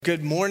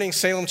Good morning,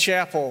 Salem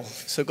Chapel.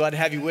 So glad to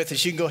have you with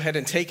us. You can go ahead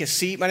and take a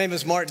seat. My name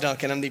is Mark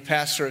Duncan. I'm the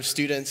pastor of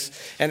students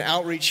and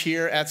outreach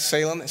here at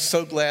Salem.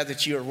 So glad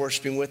that you are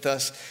worshiping with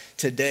us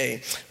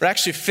today. We're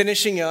actually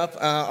finishing up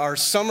our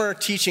summer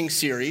teaching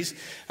series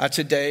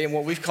today in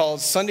what we've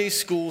called Sunday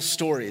School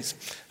Stories,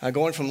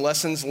 going from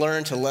lessons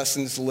learned to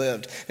lessons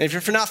lived. And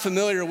if you're not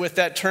familiar with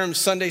that term,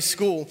 Sunday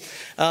school,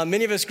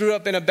 many of us grew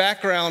up in a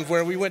background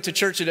where we went to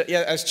church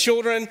as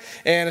children,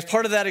 and as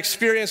part of that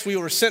experience, we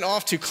were sent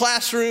off to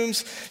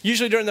classrooms,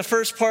 usually during the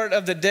first part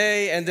of the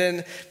day, and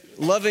then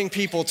loving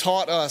people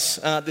taught us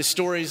the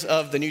stories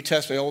of the New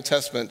Testament, the Old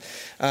Testament,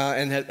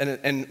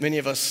 and many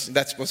of us,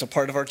 that was a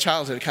part of our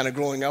childhood, kind of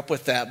growing up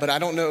with that. But I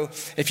don't know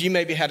if you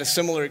maybe had a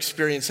similar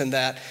experience in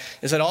that,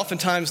 is that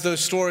oftentimes those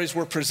stories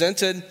were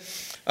presented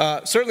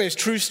certainly as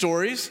true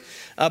stories,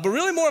 but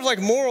really more of like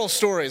moral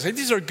stories. Like,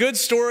 these are good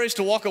stories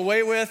to walk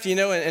away with,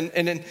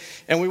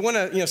 and we want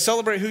to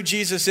celebrate who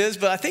Jesus is.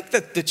 But I think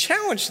that the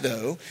challenge,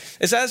 though,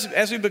 is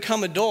as we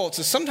become adults,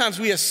 is sometimes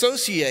we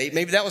associate,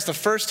 maybe that was the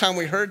first time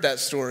we heard that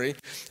story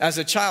as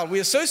a child, we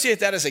associate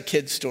that as a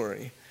kid's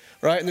story.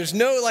 Right? And there's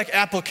no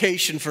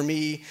application for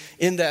me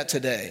in that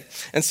today.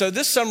 And so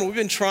this summer we've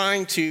been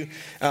trying to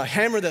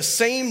hammer the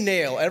same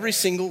nail every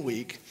single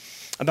week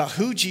about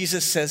who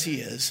Jesus says he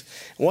is,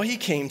 what he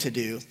came to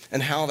do,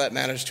 and how that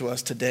matters to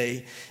us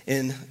today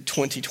in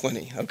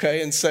 2020,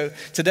 okay? And so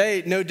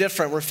today, no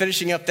different. We're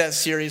finishing up that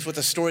series with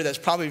a story that's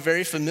probably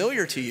very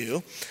familiar to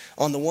you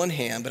on the one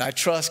hand, but I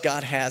trust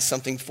God has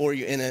something for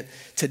you in it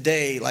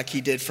today like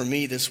he did for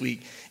me this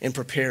week in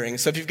preparing.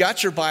 So if you've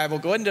got your Bible,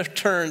 go ahead and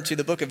turn to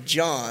the book of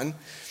John,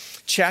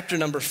 chapter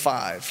number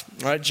 5,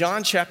 all right?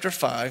 John chapter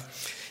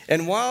 5.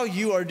 And while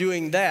you are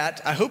doing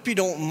that, I hope you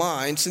don't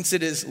mind, since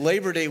it is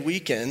Labor Day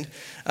weekend,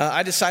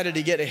 I decided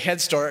to get a head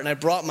start, and I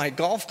brought my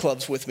golf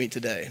clubs with me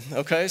today,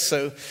 okay?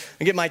 So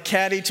I get my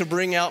caddy to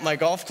bring out my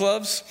golf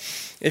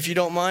clubs, if you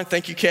don't mind.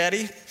 Thank you,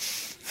 caddy.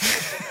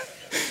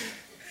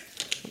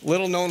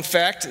 Little known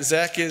fact,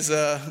 Zach is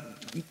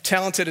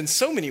talented in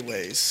so many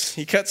ways.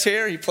 He cuts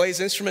hair, he plays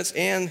instruments,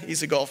 and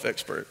he's a golf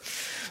expert.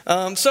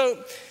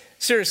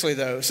 Seriously,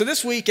 though, so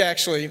this week,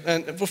 actually,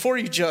 and before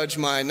you judge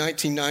my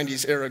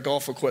 1990s era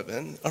golf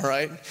equipment, all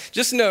right,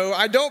 just know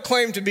I don't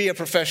claim to be a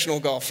professional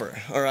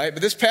golfer, all right?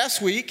 But this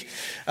past week,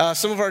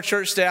 some of our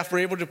church staff were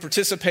able to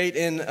participate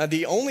in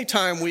the only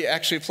time we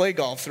actually play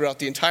golf throughout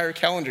the entire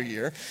calendar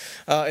year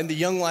in the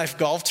Young Life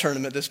Golf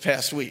Tournament this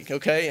past week,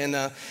 okay?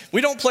 And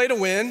we don't play to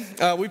win.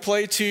 We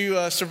play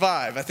to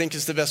survive, I think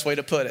is the best way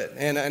to put it,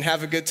 and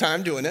have a good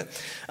time doing it.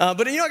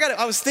 But,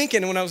 I was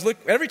thinking when I was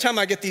every time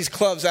I get these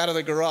clubs out of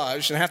the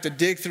garage and I have to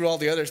dig through all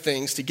the other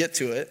things to get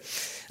to it,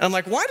 I'm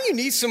like, why do you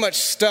need so much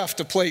stuff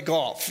to play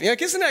golf?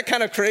 Isn't that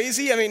kind of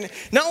crazy? I mean,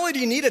 not only do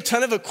you need a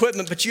ton of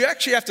equipment, but you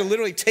actually have to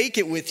literally take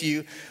it with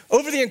you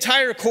over the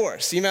entire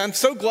course. I'm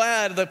so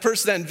glad the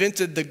person that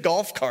invented the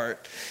golf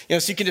cart,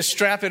 so you can just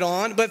strap it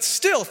on. But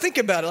still, think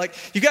about it. Like,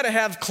 you got to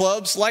have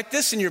clubs like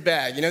this in your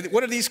bag.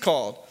 What are these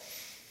called?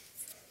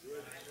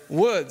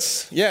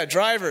 Woods, yeah,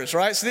 drivers,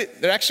 right? So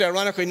they're actually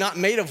ironically not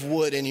made of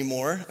wood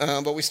anymore,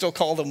 but we still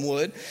call them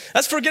wood.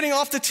 That's for getting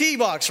off the tee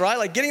box, right?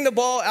 Like getting the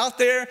ball out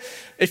there.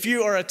 If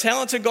you are a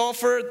talented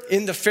golfer,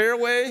 in the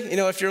fairway,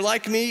 if you're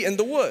like me, in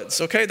the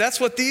woods, okay? That's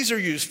what these are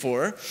used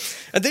for.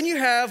 And then you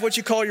have what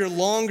you call your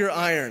longer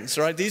irons,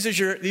 right? These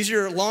are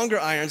your longer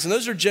irons, and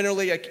those are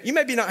generally, you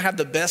maybe not have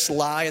the best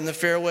lie in the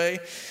fairway.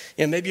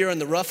 Maybe you're in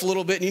the rough a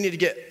little bit and you need to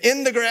get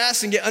in the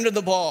grass and get under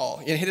the ball,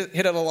 hit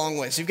it a long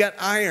way. So you've got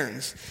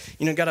irons,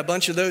 got a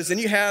bunch of those. Then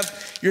you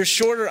have your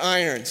shorter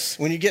irons.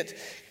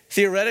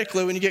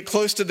 Theoretically, when you get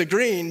close to the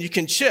green, you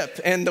can chip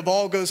and the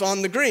ball goes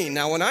on the green.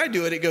 Now, when I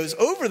do it, it goes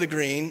over the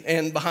green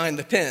and behind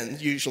the pin,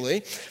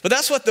 usually. But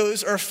that's what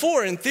those are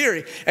for in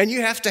theory. And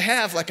you have to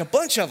have a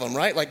bunch of them,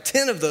 right?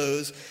 10 of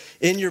those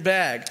in your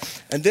bag.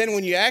 And then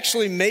when you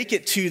actually make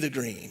it to the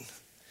green,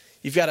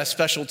 you've got a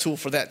special tool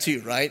for that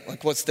too, right?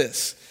 What's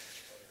this?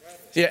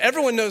 Yeah,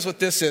 everyone knows what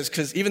this is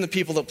because even the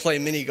people that play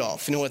mini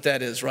golf, know what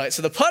that is, right?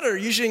 So the putter,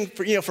 usually,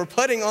 for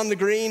putting on the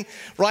green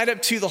right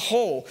up to the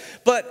hole.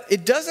 But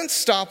it doesn't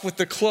stop with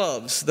the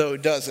clubs, though,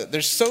 does it?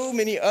 There's so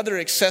many other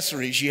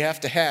accessories you have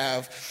to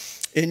have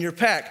in your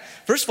pack.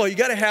 First of all, you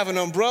got to have an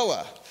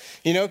umbrella,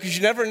 because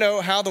you never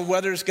know how the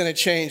weather's going to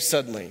change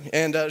suddenly.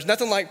 And there's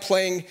nothing like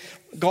playing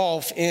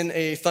golf in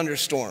a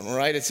thunderstorm,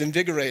 right? It's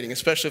invigorating,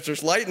 especially if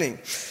there's lightning.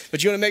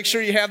 But you want to make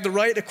sure you have the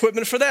right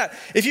equipment for that.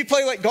 If you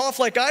play golf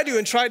like I do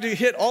and try to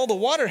hit all the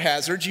water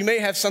hazards, you may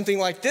have something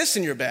like this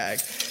in your bag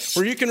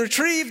where you can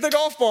retrieve the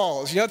golf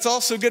balls. It's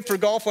also good for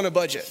golf on a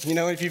budget.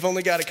 If you've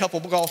only got a couple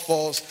golf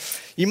balls,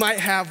 you might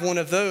have one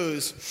of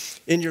those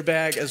in your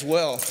bag as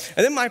well.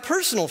 And then my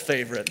personal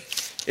favorite,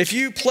 if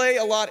you play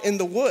a lot in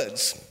the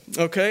woods,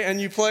 okay,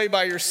 and you play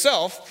by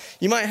yourself,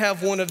 you might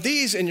have one of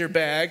these in your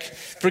bag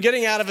for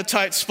getting out of a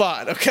tight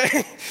spot,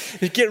 okay?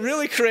 You get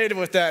really creative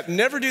with that.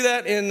 Never do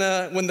that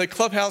when the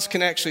clubhouse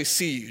can actually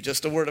see you.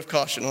 Just a word of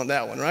caution on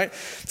that one, right?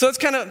 So it's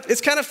kind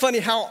of funny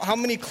how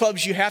many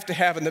clubs you have to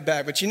have in the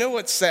bag. But you know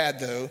what's sad,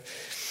 though,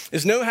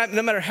 is no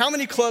matter how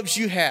many clubs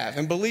you have,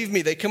 and believe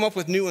me, they come up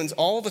with new ones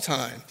all the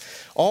time,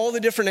 all the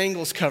different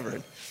angles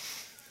covered.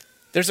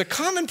 There's a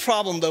common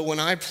problem, though, when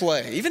I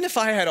play. Even if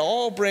I had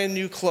all brand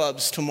new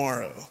clubs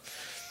tomorrow,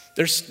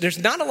 there's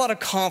not a lot of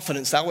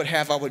confidence I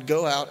would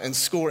go out and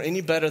score any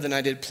better than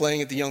I did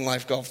playing at the Young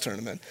Life Golf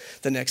Tournament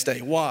the next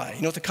day. Why?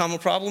 You know what the common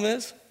problem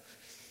is?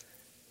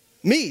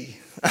 Me.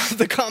 I'm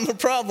the common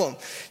problem.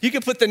 You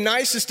can put the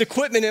nicest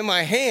equipment in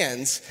my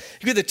hands,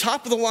 you get the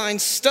top of the line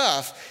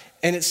stuff,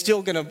 and it's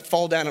still going to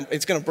fall down, and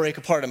it's going to break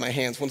apart in my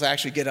hands once I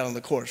actually get out on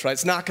the course, right?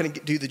 It's not going to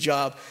do the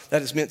job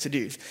that it's meant to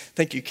do.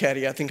 Thank you,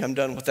 Caddy. I think I'm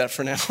done with that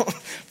for now,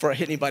 before I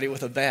hit anybody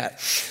with a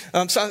bat.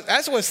 So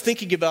as I was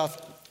thinking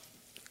about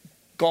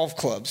golf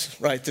clubs,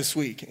 right, this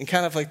week, and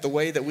kind of like the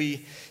way that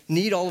we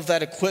need all of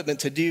that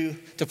equipment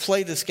to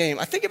play this game,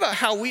 I think about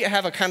how we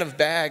have a kind of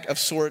bag of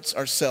sorts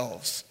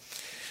ourselves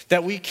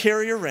that we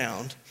carry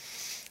around,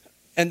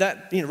 and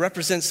that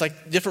represents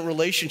like different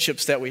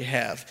relationships that we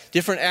have,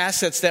 different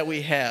assets that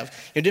we have,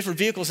 different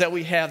vehicles that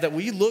we have that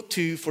we look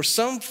to for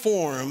some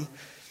form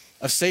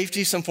of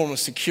safety, some form of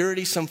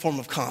security, some form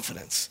of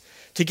confidence,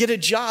 to get a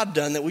job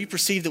done that we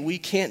perceive that we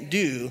can't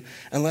do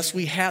unless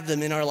we have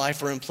them in our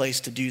life or in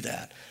place to do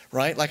that,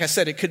 right? Like I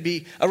said, it could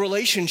be a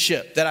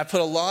relationship that I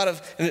put a lot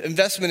of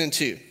investment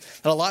into,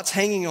 that a lot's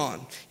hanging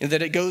on, and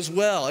that it goes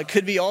well. It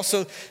could be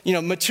also,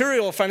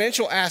 material,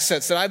 financial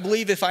assets that I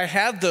believe if I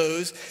have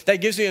those, that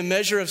gives me a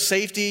measure of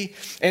safety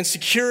and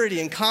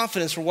security and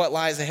confidence for what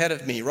lies ahead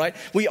of me, right?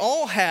 We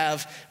all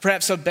have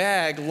perhaps a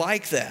bag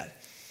like that.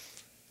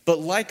 But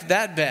like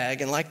that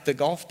bag and like the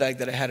golf bag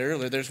that I had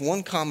earlier, there's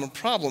one common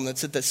problem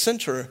that's at the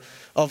center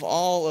of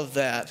all of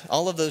that,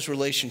 all of those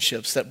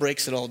relationships that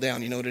breaks it all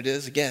down. You know what it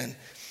is? Again,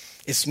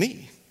 it's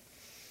me.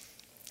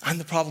 I'm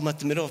the problem at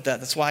the middle of that.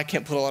 That's why I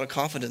can't put a lot of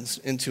confidence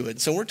into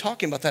it. So we're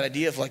talking about that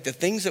idea of like the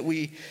things that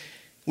we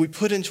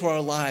put into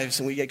our lives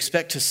and we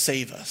expect to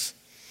save us.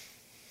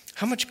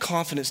 How much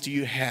confidence do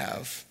you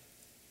have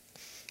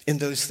in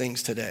those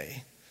things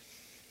today?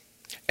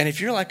 And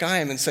if you're like I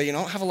am and say, I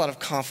don't have a lot of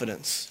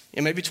confidence,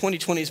 maybe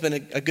 2020 has been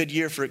a good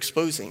year for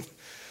exposing,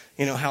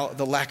 how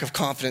the lack of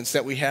confidence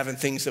that we have in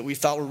things that we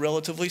thought were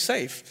relatively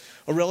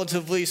safe or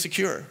relatively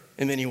secure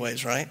in many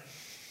ways, right?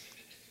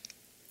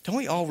 Don't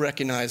we all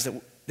recognize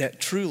that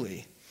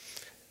truly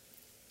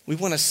we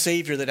want a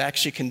Savior that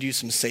actually can do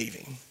some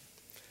saving?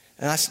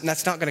 And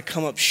that's not going to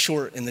come up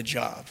short in the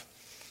job,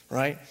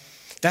 right?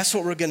 That's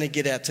what we're going to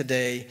get at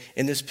today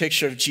in this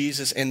picture of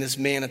Jesus and this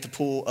man at the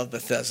pool of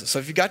Bethesda. So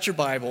if you've got your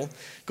Bible,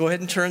 go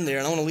ahead and turn there.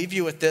 And I want to leave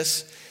you with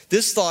this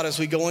thought as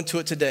we go into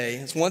it today.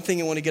 It's one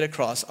thing I want to get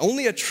across.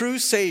 Only a true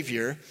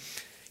Savior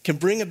can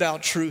bring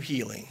about true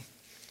healing.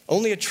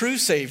 Only a true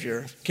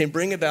Savior can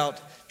bring about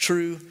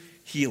true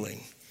healing.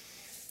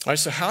 All right,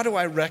 so how do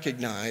I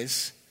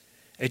recognize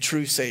a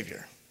true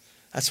Savior?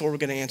 That's what we're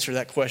going to answer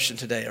that question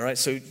today. All right,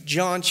 so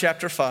John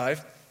chapter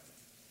 5.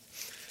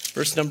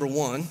 Verse number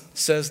 1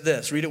 says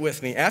this, read it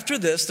with me. After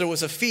this, there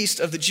was a feast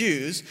of the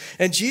Jews,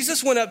 and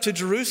Jesus went up to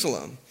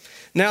Jerusalem.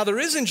 Now there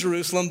is in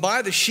Jerusalem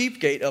by the sheep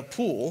gate a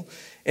pool,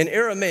 in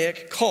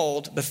Aramaic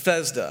called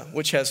Bethesda,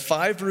 which has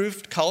 5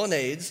 roofed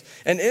colonnades,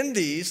 and in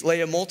these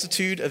lay a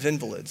multitude of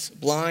invalids,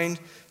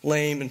 blind,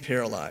 lame, and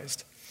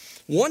paralyzed.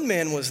 One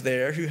man was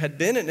there who had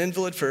been an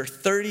invalid for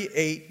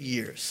 38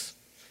 years.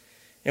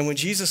 And when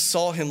Jesus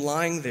saw him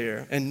lying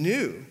there and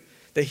knew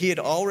that he had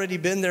already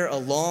been there a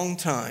long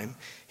time,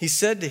 he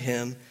said to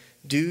him,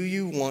 do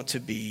you want to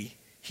be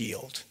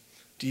healed?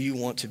 Do you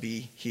want to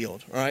be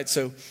healed? All right,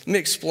 so let me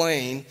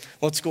explain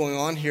what's going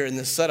on here in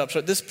this setup.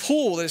 So this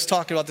pool that is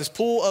talking about, this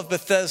pool of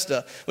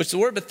Bethesda, which the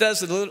word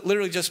Bethesda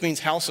literally just means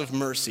house of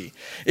mercy.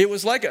 It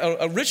was like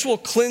a ritual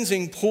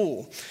cleansing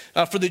pool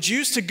for the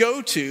Jews to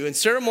go to and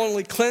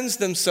ceremonially cleanse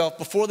themselves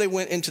before they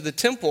went into the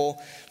temple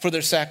for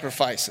their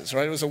sacrifices.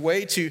 Right? It was a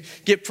way to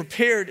get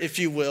prepared, if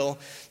you will,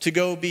 to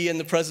go be in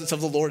the presence of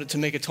the Lord and to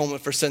make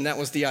atonement for sin. That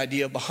was the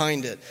idea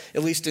behind it,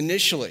 at least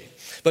initially.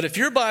 But if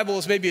your Bible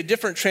is maybe a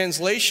different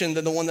translation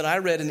than the one that I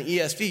read in the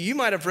ESV, you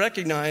might have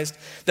recognized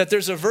that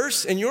there's a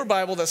verse in your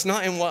Bible that's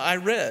not in what I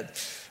read.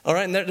 All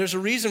right, and there's a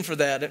reason for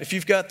that. If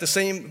you've got the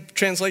same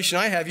translation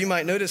I have, you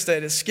might notice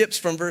that it skips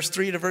from verse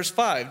 3 to verse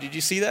 5. Did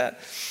you see that?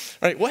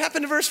 All right, what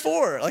happened to verse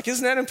 4? Like,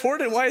 isn't that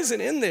important? Why isn't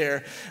it in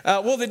there?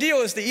 Well, the deal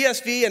is the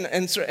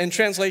ESV and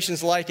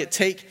translations like it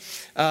take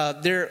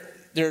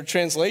their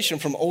translation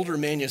from older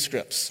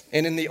manuscripts.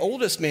 And in the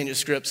oldest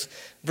manuscripts,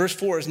 verse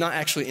 4 is not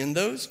actually in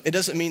those. It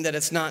doesn't mean that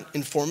it's not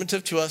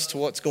informative to us to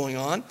what's going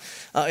on.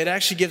 It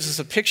actually gives us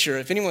a picture.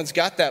 If anyone's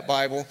got that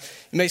Bible,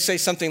 it may say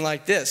something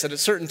like this, that at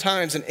certain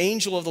times an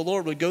angel of the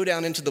Lord would go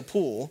down into the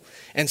pool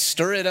and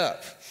stir it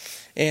up.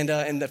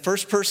 And the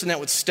first person that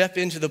would step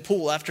into the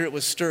pool after it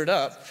was stirred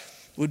up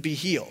would be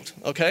healed,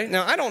 okay?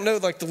 Now, I don't know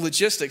like the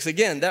logistics.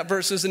 Again, that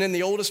verse isn't in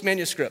the oldest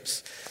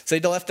manuscripts, so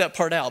they left that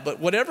part out. But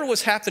whatever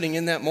was happening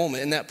in that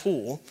moment, in that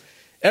pool,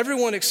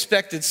 Everyone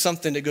expected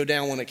something to go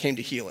down when it came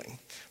to healing.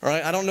 All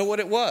right, I don't know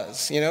what it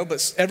was,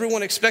 but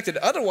everyone expected.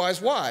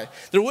 Otherwise, why?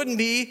 There wouldn't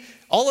be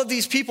all of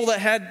these people that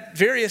had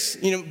various,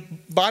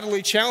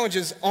 bodily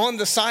challenges on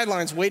the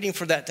sidelines waiting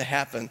for that to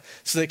happen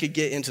so they could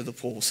get into the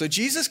pool. So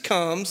Jesus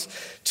comes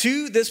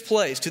to this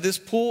place, to this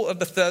pool of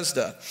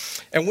Bethesda.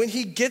 And when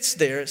he gets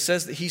there, it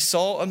says that he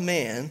saw a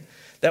man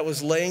that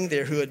was laying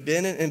there who had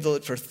been an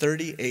invalid for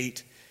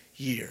 38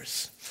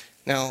 years.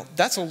 Now,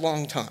 that's a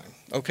long time,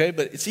 okay?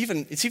 But it's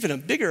even a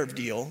bigger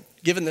deal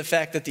given the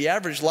fact that the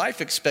average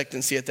life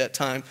expectancy at that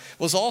time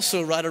was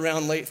also right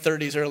around late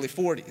 30s, early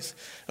 40s.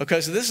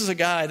 Okay, so this is a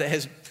guy that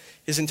has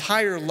his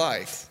entire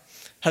life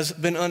has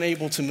been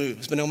unable to move,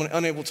 has been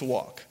unable to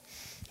walk.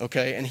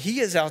 Okay, and he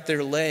is out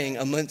there laying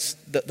amongst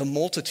the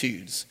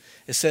multitudes,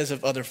 it says,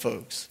 of other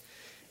folks.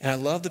 And I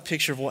love the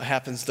picture of what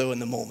happens, though, in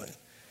the moment.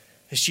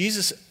 As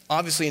Jesus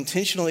obviously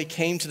intentionally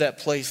came to that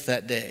place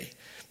that day,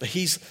 but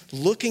he's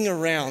looking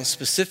around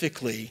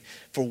specifically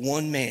for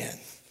one man.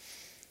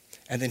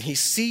 And then he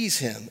sees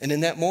him. And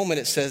in that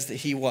moment, it says that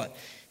he what?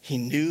 He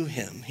knew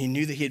him. He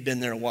knew that he had been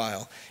there a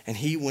while. And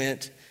he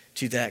went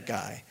to that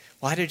guy.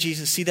 Why did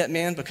Jesus see that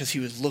man? Because he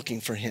was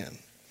looking for him.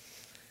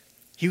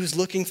 He was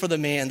looking for the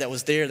man that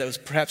was there that was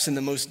perhaps in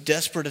the most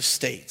desperate of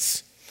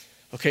states.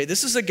 Okay,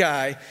 this is a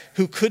guy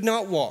who could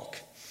not walk.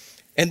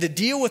 And the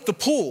deal with the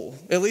pool,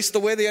 at least the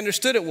way they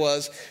understood it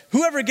was,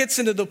 whoever gets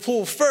into the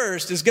pool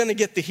first is going to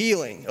get the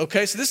healing.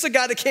 Okay, so this is a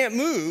guy that can't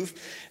move.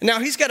 And now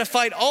he's got to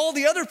fight all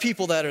the other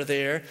people that are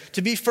there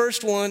to be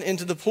first one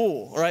into the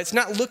pool. All right, it's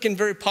not looking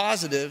very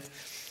positive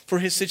for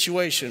his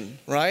situation,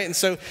 right? And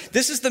so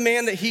this is the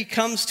man that he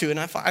comes to. And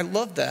I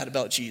love that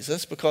about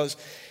Jesus because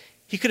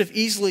he could have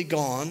easily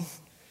gone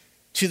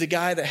to the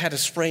guy that had a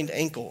sprained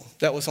ankle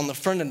that was on the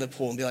front end of the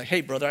pool and be like, hey,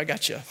 brother, I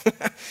got you.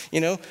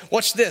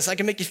 Watch this. I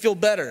can make you feel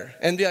better.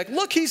 And be like,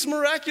 look, he's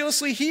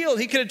miraculously healed.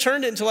 He could have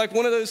turned it into like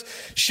one of those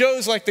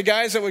shows like the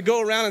guys that would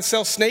go around and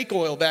sell snake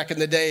oil back in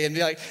the day and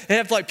be like, they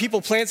have like people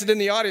planted in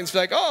the audience be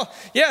like, oh,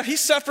 yeah, he's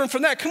suffering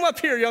from that. Come up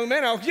here, young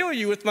man. I'll heal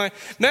you with my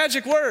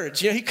magic words.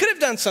 He could have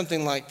done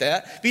something like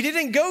that, but he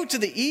didn't go to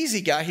the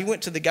easy guy. He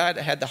went to the guy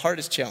that had the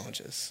hardest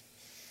challenges.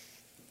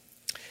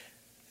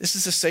 This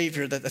is a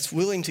Savior that's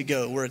willing to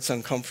go where it's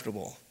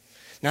uncomfortable.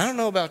 Now, I don't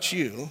know about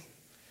you,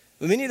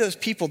 but many of those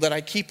people that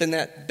I keep in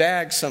that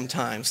bag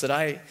sometimes that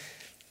I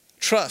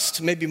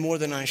trust maybe more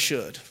than I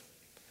should,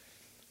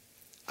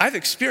 I've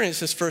experienced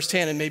this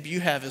firsthand, and maybe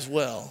you have as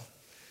well.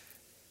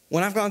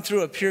 When I've gone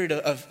through a period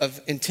of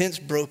intense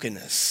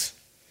brokenness,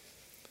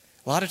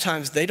 a lot of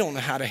times they don't know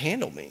how to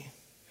handle me.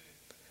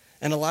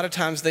 And a lot of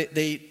times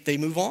they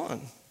move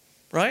on,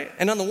 right?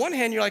 And on the one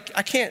hand, you're like,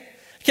 I can't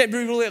be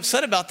really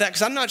upset about that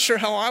because I'm not sure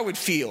how I would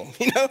feel,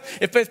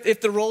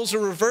 if the roles are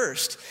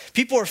reversed.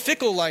 People are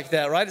fickle like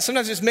that, right?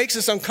 Sometimes it just makes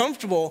us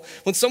uncomfortable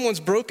when someone's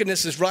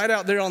brokenness is right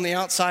out there on the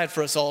outside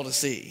for us all to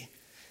see.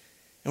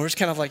 And we're just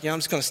kind of like, I'm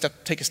just going to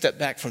take a step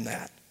back from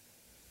that.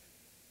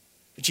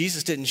 But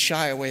Jesus didn't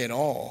shy away at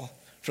all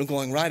from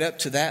going right up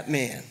to that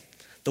man,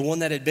 the one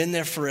that had been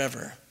there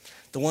forever,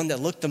 the one that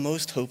looked the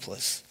most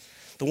hopeless,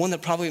 the one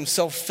that probably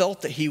himself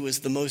felt that he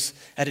was the most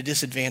at a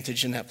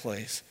disadvantage in that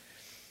place.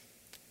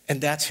 And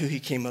that's who he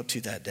came up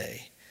to that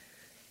day.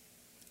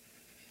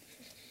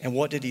 And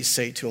what did he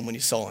say to him when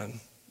he saw him?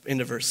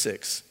 Into verse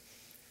 6.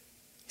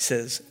 He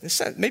says, this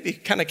maybe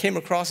kind of came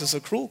across as a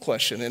cruel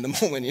question in the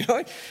moment,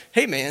 like,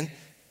 hey man,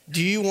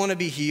 do you want to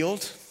be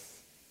healed?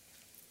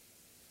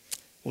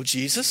 Well,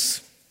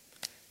 Jesus,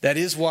 that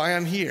is why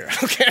I'm here.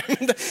 Okay,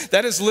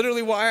 that is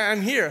literally why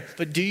I'm here.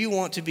 But do you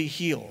want to be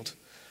healed?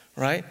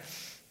 Right?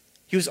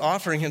 He was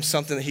offering him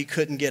something that he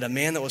couldn't get. A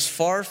man that was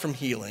far from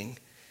healing.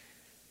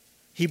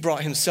 He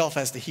brought himself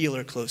as the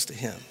healer close to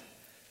him.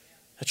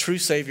 A true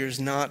Savior is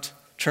not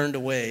turned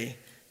away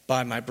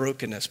by my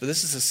brokenness. But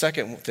this is the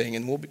second thing,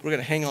 and we're going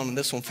to hang on to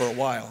this one for a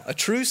while. A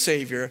true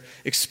Savior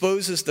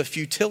exposes the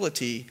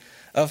futility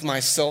of my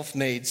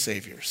self-made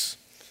saviors.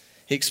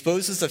 He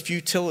exposes the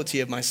futility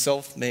of my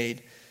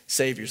self-made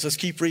saviors. Let's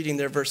keep reading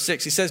there, verse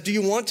 6. He says, do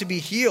you want to be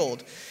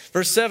healed?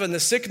 Verse 7, the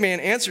sick man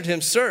answered him,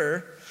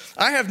 Sir,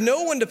 I have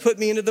no one to put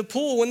me into the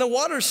pool when the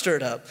water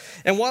stirred up.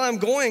 And while I'm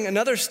going,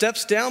 another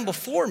steps down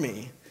before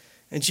me.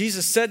 And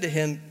Jesus said to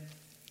him,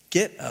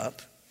 get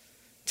up,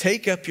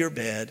 take up your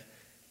bed,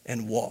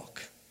 and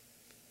walk.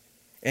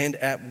 And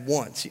at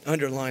once,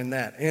 underline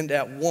that, and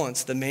at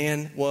once the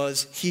man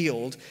was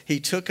healed. He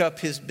took up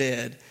his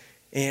bed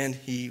and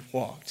he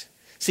walked.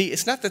 See,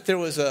 it's not that there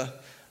was a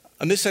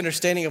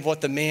misunderstanding of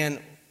what the man,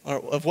 or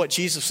of what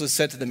Jesus was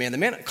said to the man. The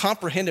man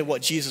comprehended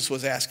what Jesus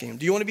was asking him.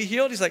 Do you want to be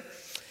healed? He's like,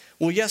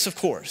 well, yes, of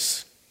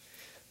course.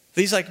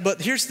 He's like,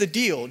 but here's the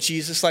deal,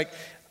 Jesus. Like,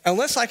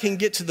 unless I can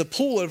get to the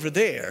pool over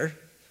there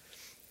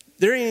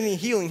ain't any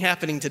healing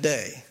happening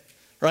today,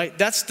 right?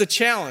 That's the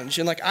challenge.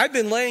 And like, I've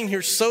been laying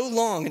here so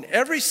long, and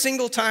every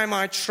single time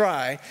I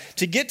try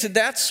to get to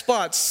that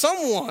spot,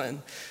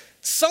 someone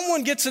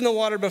gets in the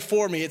water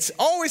before me. It's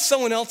always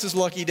someone else's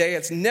lucky day.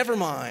 It's never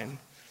mine.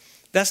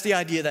 That's the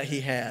idea that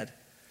he had.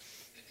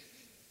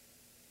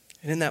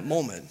 And in that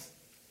moment,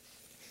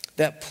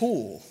 that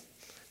pool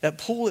that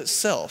pool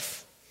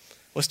itself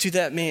was to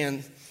that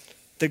man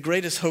the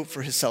greatest hope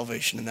for his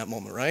salvation in that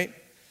moment, right?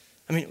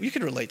 I mean, you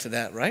could relate to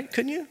that, right?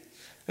 Couldn't you?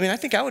 I mean, I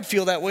think I would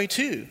feel that way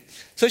too,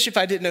 especially if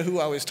I didn't know who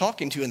I was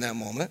talking to in that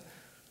moment.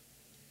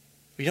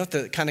 But you know what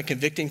the kind of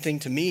convicting thing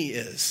to me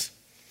is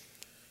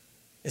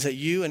that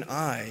you and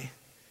I,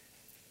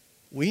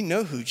 we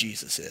know who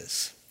Jesus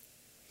is.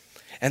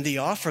 And the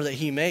offer that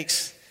he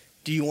makes,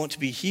 do you want to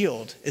be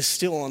healed, is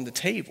still on the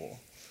table.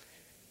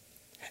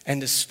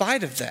 And in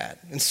spite of that,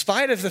 in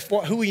spite of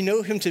who we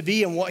know him to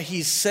be and what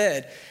he's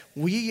said,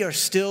 we are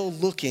still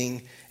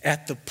looking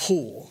at the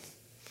pool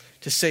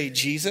to say,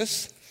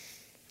 Jesus,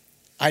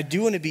 I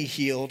do want to be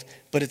healed,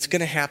 but it's going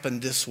to happen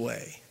this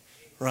way,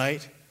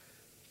 right?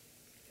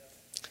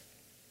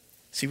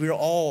 See, we're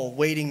all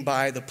waiting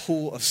by the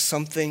pool of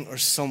something or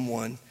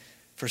someone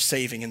for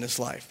saving in this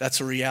life. That's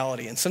a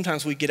reality. And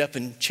sometimes we get up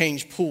and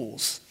change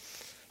pools,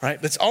 right?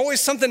 But it's always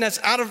something that's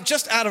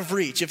just out of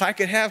reach. If I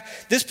could have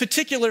this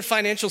particular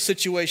financial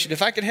situation,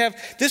 if I could have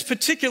this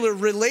particular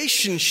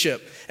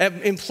relationship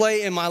in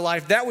play in my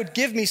life, that would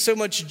give me so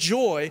much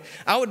joy.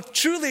 I would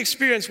truly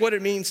experience what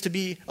it means to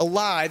be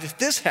alive if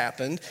this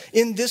happened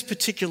in this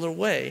particular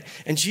way.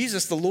 And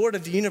Jesus, the Lord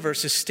of the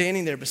universe, is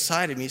standing there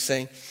beside me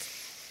saying,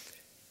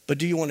 but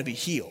do you want to be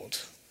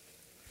healed?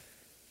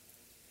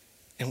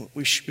 And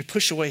we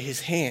push away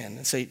his hand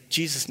and say,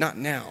 Jesus, not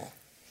now. All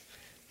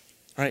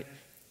right?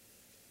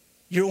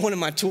 You're one of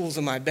my tools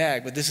in my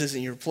bag, but this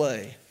isn't your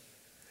play.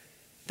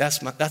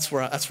 That's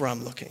where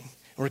I'm looking.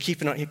 And we're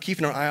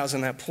keeping our eyes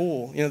on that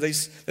pool. You know,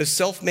 those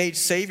self-made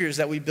saviors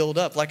that we build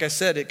up. Like I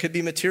said, it could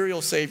be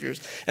material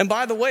saviors. And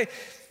by the way,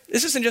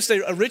 this isn't just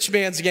a rich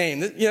man's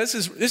game. You know, this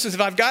is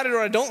if I've got it or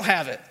I don't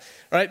have it.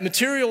 Right?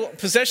 Material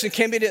possession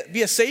can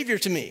be a savior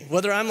to me.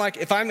 Whether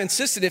if I'm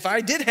insistent, if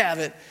I did have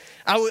it,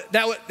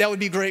 that would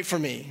be great for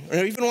me.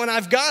 Or even when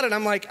I've got it,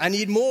 I'm like, I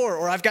need more,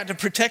 or I've got to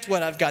protect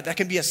what I've got. That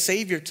can be a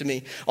savior to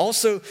me.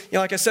 Also,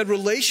 like I said,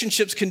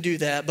 relationships can do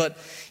that. But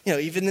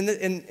even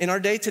in our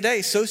day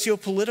today,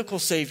 socio-political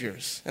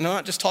saviors. And I'm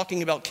not just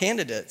talking about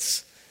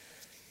candidates.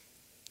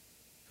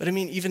 But I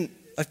mean, even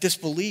like this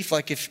belief,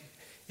 like if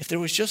there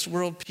was just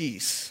world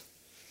peace,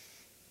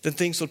 then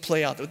things would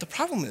play out. The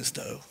problem is,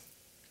 though,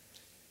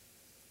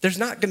 there's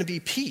not going to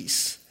be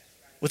peace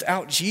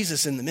without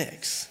Jesus in the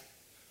mix,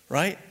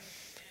 right?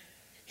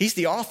 He's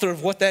the author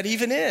of what that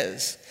even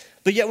is.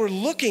 But yet we're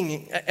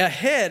looking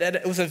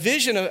ahead with a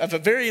vision of a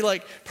very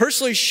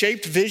personally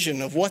shaped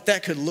vision of what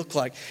that could look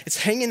like. It's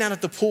hanging out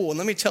at the pool. And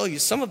let me tell you,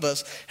 some of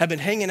us have been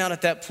hanging out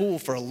at that pool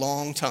for a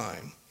long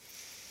time.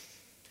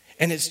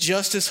 And it's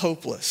just as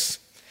hopeless.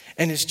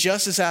 And it's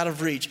just as out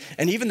of reach.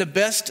 And even the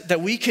best that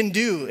we can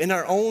do in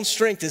our own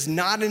strength is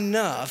not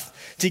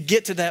enough to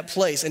get to that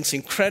place. And it's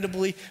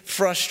incredibly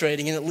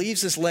frustrating. And it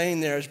leaves us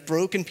laying there as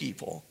broken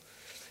people,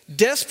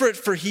 desperate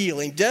for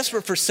healing,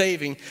 desperate for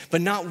saving,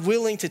 but not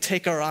willing to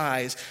take our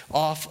eyes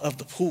off of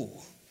the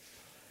pool.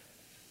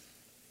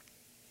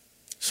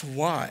 So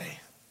why?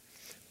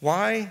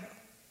 Why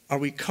are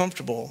we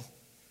comfortable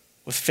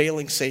with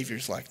failing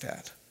saviors like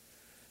that?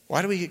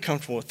 Why do we get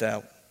comfortable with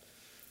that?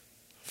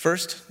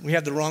 First, we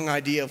have the wrong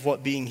idea of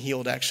what being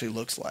healed actually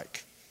looks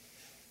like,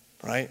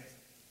 right?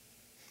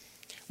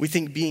 We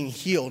think being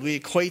healed, we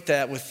equate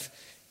that with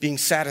being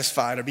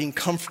satisfied or being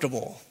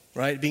comfortable,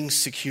 right? Being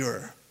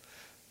secure.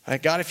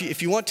 Right? God,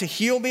 if you want to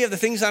heal me of the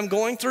things I'm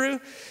going through,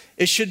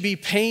 it should be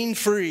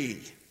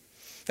pain-free.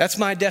 That's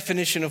my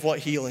definition of what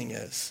healing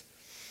is.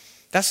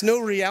 That's no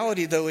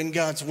reality, though, in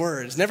God's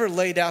word. It's never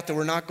laid out that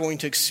we're not going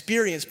to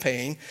experience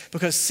pain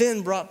because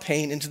sin brought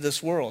pain into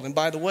this world. And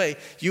by the way,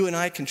 you and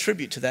I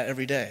contribute to that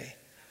every day.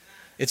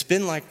 It's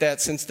been like that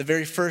since the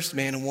very first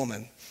man and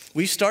woman.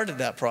 We started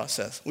that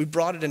process. We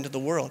brought it into the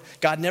world.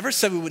 God never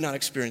said we would not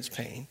experience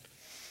pain.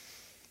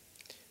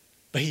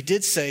 But he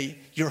did say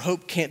your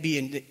hope can't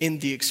be in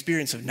the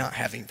experience of not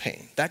having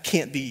pain. That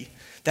can't be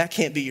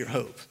your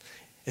hope.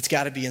 It's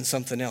got to be in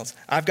something else.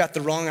 I've got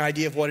the wrong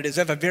idea of what it is.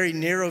 I have a very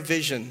narrow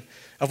vision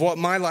of what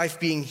my life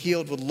being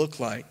healed would look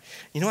like.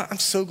 You know what I'm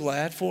so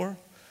glad for?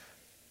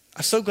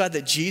 I'm so glad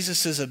that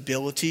Jesus'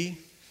 ability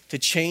to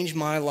change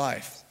my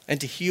life and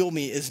to heal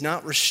me is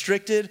not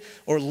restricted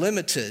or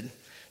limited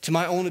to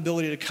my own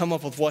ability to come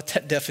up with what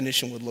that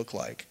definition would look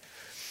like.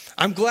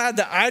 I'm glad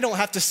that I don't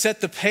have to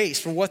set the pace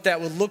for what that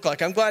would look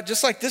like. I'm glad,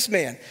 just like this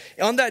man,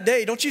 on that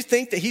day, don't you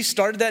think that he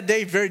started that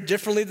day very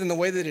differently than the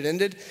way that it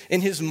ended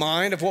in his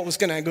mind of what was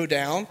going to go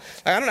down?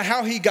 I don't know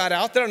how he got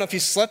out there. I don't know if he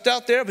slept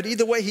out there, but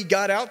either way, he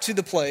got out to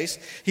the place.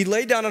 He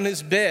laid down on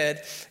his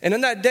bed, and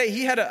on that day,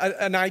 he had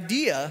an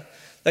idea,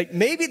 like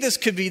maybe this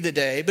could be the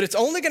day, but it's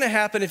only going to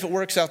happen if it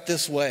works out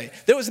this way.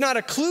 There was not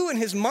a clue in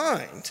his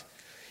mind.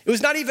 It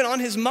was not even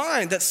on his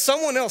mind that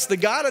someone else, the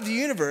God of the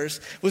universe,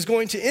 was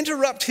going to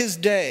interrupt his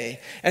day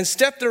and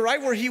step there right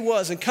where he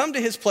was and come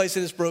to his place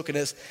in his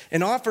brokenness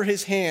and offer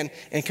his hand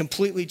and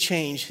completely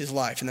change his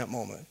life in that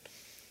moment.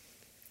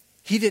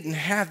 He didn't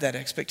have that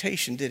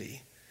expectation, did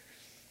he?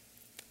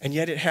 And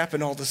yet it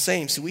happened all the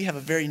same. So we have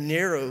a very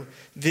narrow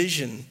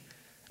vision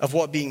of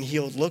what being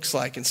healed looks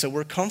like. And so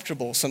we're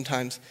comfortable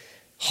sometimes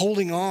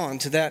holding on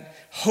to that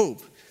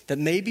hope that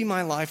maybe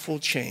my life will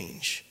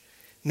change.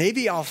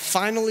 Maybe I'll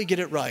finally get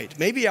it right.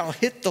 Maybe I'll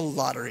hit the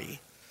lottery,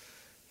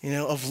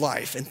 of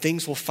life, and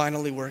things will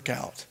finally work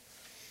out.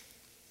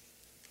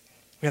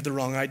 We have the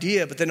wrong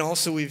idea, but then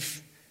also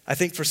I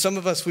think for some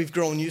of us, we've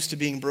grown used to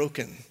being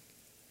broken.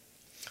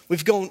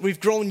 We've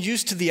grown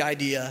used to the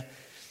idea,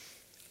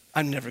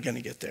 I'm never going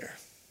to get there.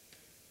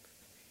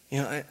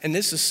 And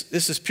this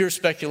is pure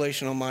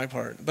speculation on my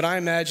part, but I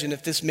imagine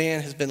if this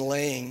man has been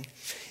laying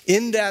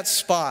in that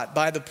spot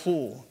by the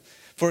pool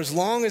for as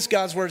long as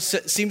God's word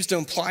seems to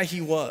imply he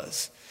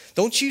was,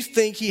 don't you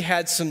think he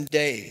had some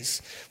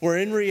days where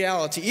in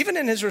reality, even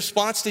in his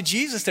response to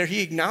Jesus there,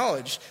 he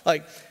acknowledged,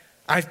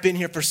 I've been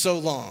here for so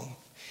long.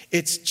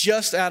 It's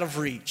just out of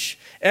reach.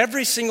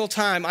 Every single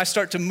time I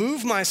start to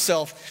move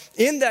myself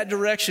in that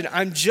direction,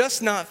 I'm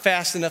just not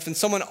fast enough and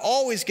someone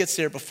always gets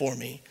there before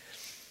me.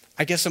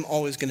 I guess I'm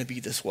always going to be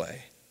this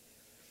way.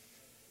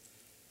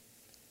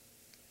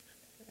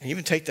 And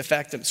even take the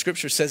fact that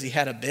Scripture says he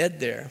had a bed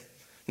there.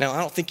 Now, I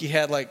don't think he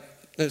had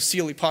a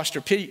Sealy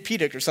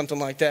Posturepedic or something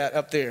like that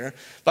up there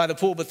by the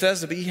pool of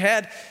Bethesda, but he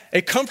had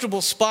a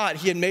comfortable spot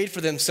he had made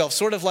for himself,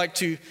 sort of like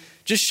to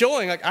just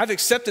showing, I've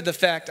accepted the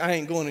fact I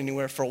ain't going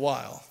anywhere for a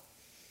while.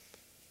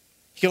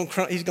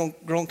 He's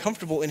grown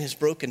comfortable in his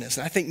brokenness.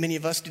 And I think many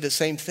of us do the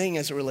same thing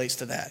as it relates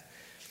to that.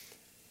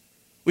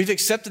 We've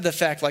accepted the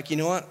fact,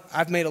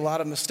 I've made a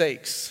lot of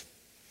mistakes.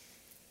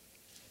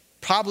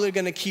 Probably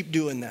going to keep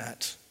doing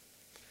that.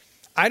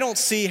 I don't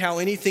see how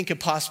anything could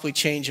possibly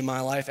change in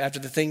my life after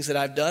the things that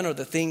I've done or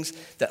the things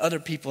that other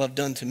people have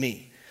done to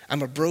me.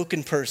 I'm a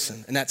broken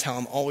person, and that's how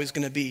I'm always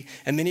going to be.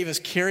 And many of us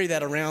carry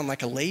that around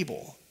like a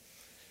label,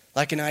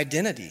 like an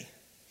identity.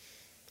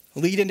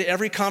 Lead into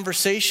every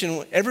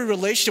conversation, every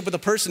relationship with a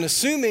person,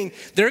 assuming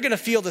they're going to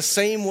feel the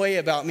same way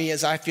about me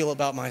as I feel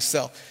about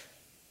myself.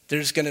 They're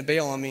just going to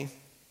bail on me,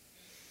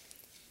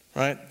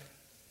 right?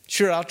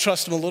 Sure, I'll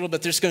trust them a little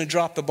bit. They're just going to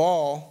drop the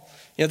ball.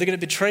 They're going to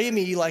betray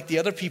me like the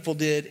other people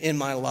did in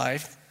my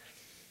life.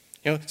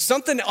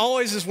 Something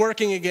always is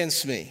working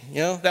against me.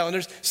 That one.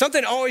 There's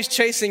something always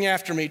chasing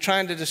after me,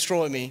 trying to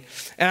destroy me.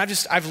 And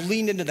I've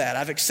leaned into that.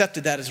 I've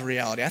accepted that as a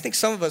reality. I think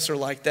some of us are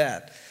like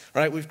that,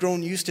 right? We've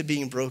grown used to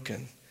being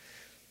broken.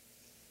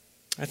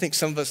 I think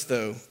some of us,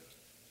 though,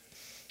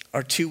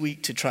 are too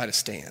weak to try to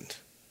stand.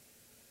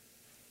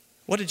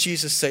 What did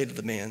Jesus say to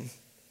the man?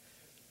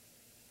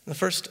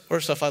 First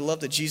off, I love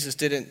that Jesus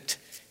didn't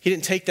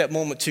take that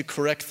moment to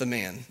correct the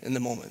man in the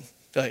moment.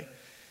 The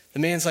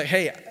man's like,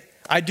 hey,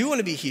 I do want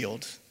to be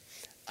healed.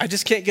 I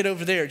just can't get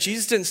over there.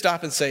 Jesus didn't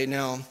stop and say,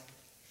 no,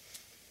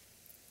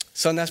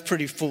 son, that's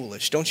pretty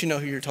foolish. Don't you know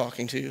who you're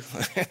talking to?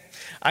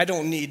 I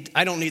don't need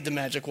the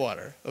magic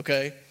water,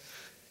 okay?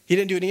 He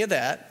didn't do any of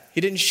that. He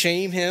didn't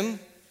shame him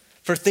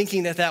for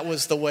thinking that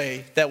was the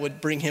way that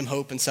would bring him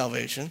hope and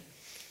salvation.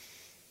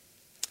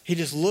 He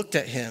just looked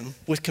at him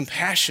with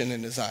compassion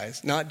in his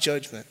eyes, not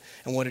judgment.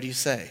 And what did he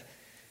say?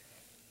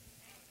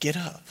 Get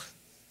up.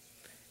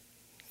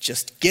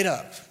 Just get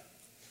up.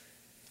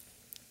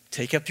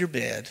 Take up your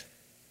bed.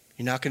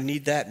 You're not going to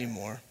need that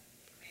anymore.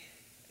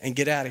 And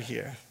get out of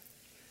here.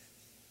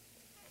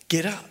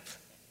 Get up.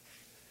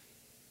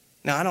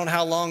 Now, I don't know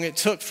how long it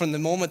took from the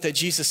moment that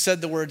Jesus said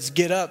the words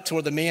get up to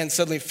where the man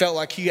suddenly felt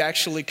like he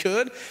actually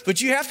could.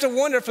 But you have to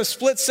wonder if a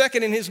split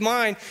second in his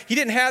mind, he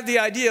didn't have the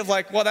idea of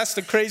well, that's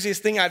the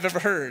craziest thing I've ever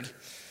heard.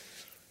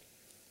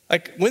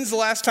 When's the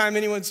last time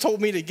anyone's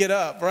told me to get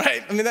up,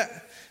 right?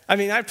 I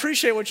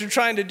appreciate what you're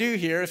trying to do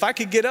here. If I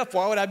could get up,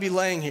 why would I be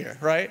laying here,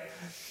 right?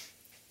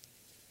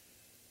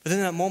 But in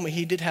that moment,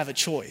 he did have a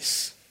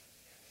choice.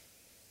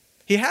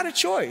 He had a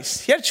choice.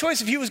 He had a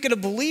choice if he was going to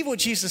believe what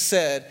Jesus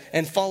said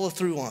and follow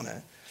through on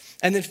it.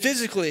 And then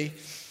physically,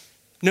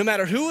 no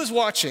matter who was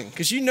watching,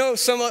 because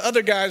some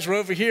other guys were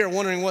over here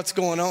wondering what's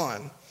going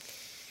on.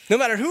 No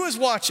matter who was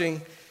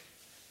watching,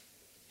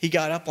 he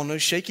got up on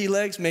those shaky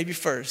legs maybe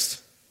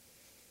first.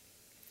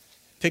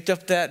 Picked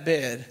up that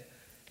bed,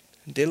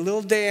 did a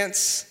little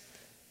dance,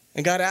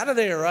 and got out of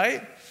there,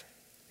 right?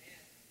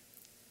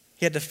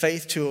 He had the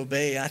faith to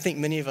obey. I think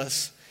many of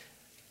us,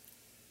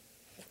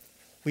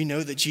 we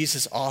know that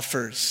Jesus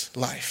offers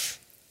life.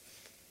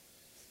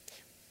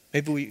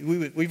 Maybe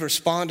we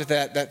respond to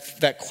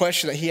that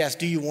question that he asked,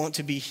 do you want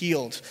to be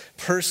healed?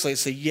 Personally, and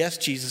say, yes,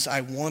 Jesus,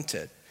 I want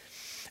it.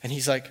 And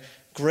he's like,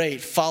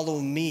 great, follow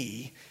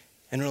me.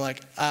 And we're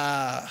like,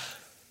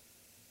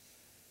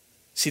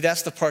 See,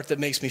 that's the part that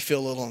makes me feel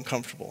a little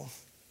uncomfortable.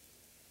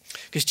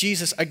 Because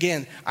Jesus,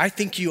 again, I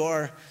think you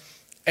are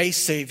a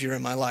savior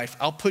in my life.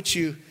 I'll put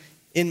you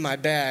in my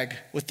bag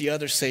with the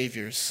other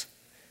saviors.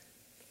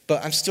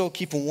 But I'm still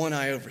keeping one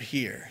eye over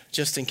here,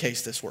 just in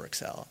case this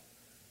works out.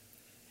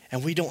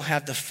 And we don't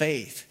have the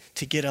faith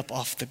to get up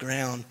off the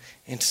ground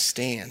and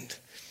stand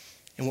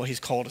in what he's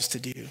called us to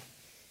do.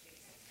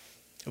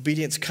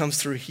 Obedience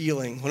comes through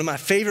healing. One of my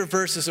favorite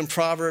verses in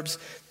Proverbs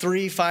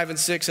 3:5 and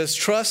 6 says,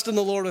 trust in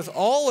the Lord with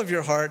all of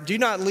your heart. Do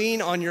not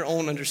lean on your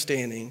own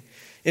understanding.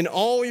 In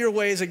all your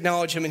ways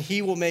acknowledge him, and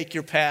he will make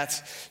your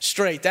paths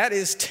straight. That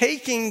is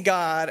taking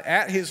God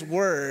at his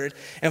word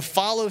and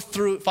following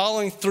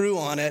through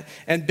on it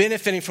and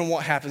benefiting from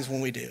what happens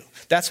when we do.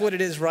 That's what it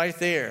is right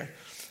there.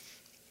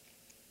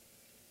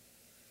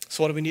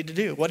 So what do we need to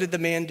do? What did the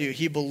man do?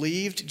 He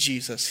believed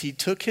Jesus. He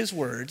took his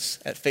words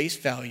at face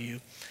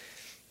value,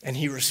 and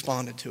he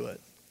responded to it.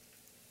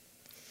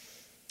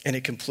 And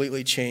it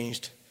completely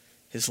changed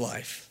his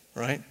life,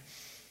 right?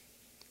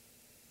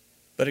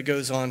 But it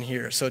goes on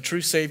here. So a true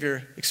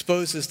Savior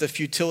exposes the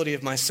futility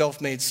of my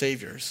self-made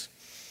saviors.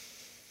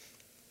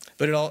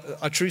 But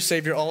a true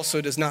Savior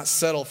also does not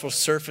settle for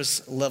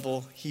surface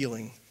level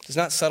healing. Does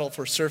not settle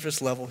for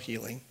surface level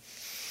healing.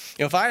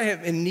 You know, if I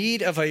am in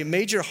need of a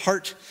major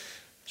heart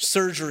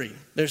surgery,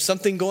 there's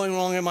something going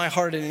wrong in my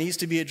heart and it needs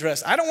to be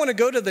addressed, I don't want to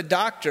go to the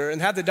doctor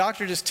and have the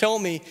doctor just tell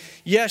me,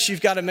 yes,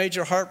 you've got a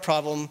major heart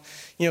problem.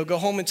 You know, go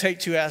home and take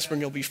 2 aspirin,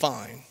 you'll be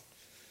fine.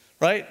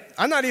 Right?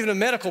 I'm not even a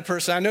medical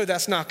person. I know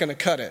that's not going to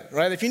cut it,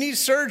 right? If you need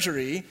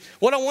surgery,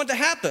 what I want to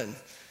happen?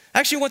 I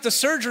actually want the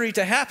surgery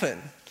to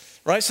happen,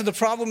 right? So the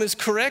problem is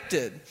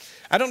corrected.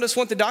 I don't just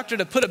want the doctor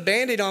to put a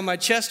Band-Aid on my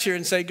chest here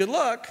and say, good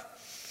luck,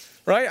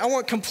 right? I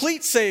want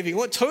complete saving. I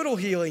want total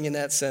healing in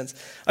that sense.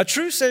 A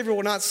true Savior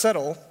will not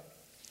settle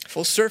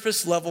for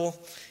surface level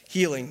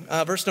healing.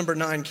 Verse number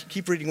 9,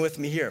 keep reading with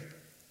me here.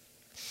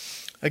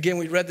 Again,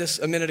 we read this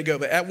a minute ago,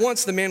 but at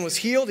once the man was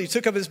healed. He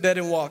took up his bed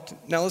and walked.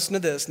 Now listen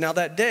to this. Now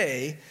that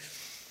day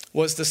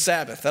was the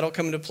Sabbath. That'll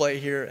come into play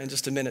here in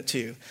just a minute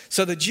too.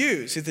 So the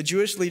Jews, the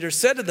Jewish leaders,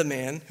 said to the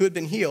man who had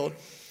been healed,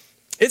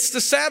 it's the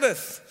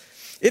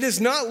Sabbath. It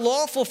is not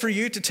lawful for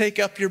you to take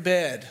up your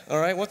bed. All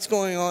right, what's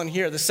going on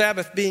here? The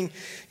Sabbath being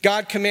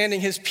God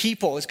commanding his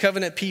people, his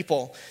covenant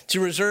people,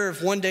 to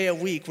reserve one day a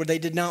week where they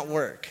did not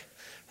work.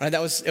 Right?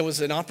 It was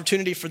an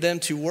opportunity for them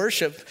to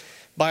worship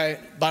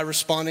by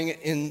responding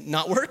in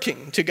not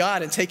working to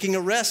God and taking a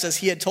rest as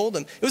he had told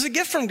them. It was a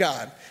gift from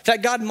God. In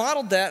fact, God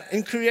modeled that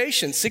in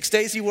creation. 6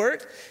 days he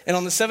worked, and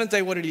on the 7th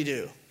day, what did he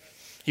do?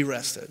 He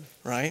rested,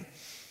 right?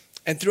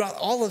 And throughout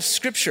all of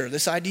Scripture,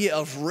 this idea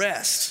of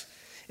rest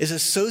is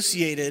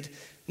associated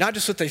not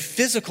just with a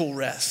physical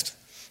rest,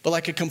 but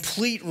like a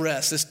complete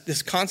rest,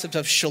 this concept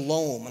of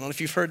shalom. I don't know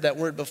if you've heard that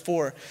word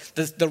before.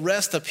 The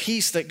rest, the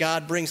peace that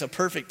God brings, a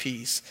perfect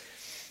peace.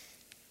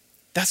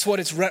 That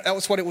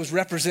was what it was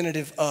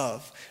representative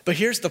of. But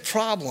here's the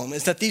problem,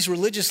 is that these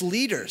religious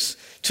leaders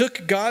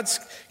took God's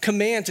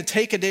command to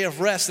take a day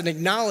of rest and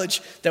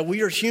acknowledge that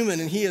we are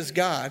human and he is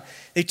God.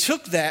 They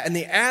took that and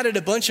they added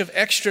a bunch of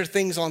extra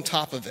things on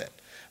top of it,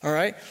 all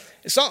right?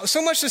 It's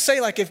so much to say,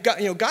 like, if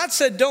God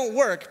said don't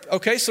work,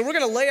 okay, so we're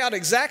going to lay out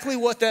exactly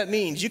what that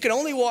means. You can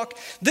only walk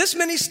this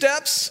many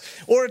steps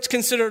or it's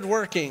considered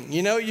working.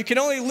 You know, you can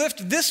only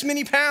lift this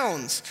many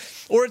pounds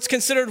or it's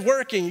considered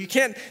working. You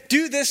can't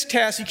do this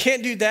task, you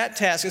can't do that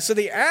task. And so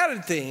they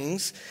added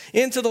things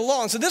into the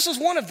law. And so this was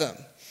one of them.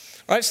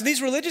 All right, so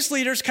these religious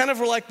leaders kind of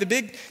were like the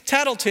big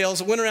tattletales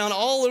that went around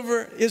all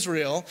over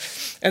Israel,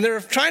 and they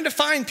were trying to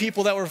find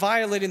people that were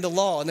violating the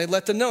law, and they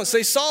let them know. So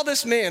they saw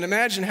this man.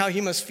 Imagine how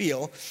he must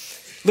feel.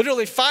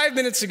 Literally 5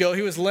 minutes ago,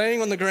 he was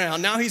laying on the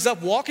ground. Now he's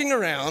up walking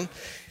around,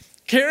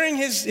 carrying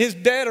his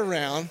bed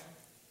around,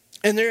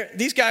 and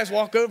these guys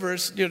walk over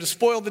to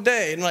spoil the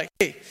day, and like,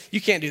 hey,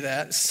 you can't do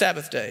that. It's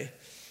Sabbath day.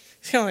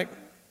 He's kind of like,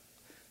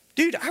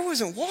 dude, I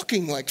wasn't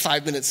walking like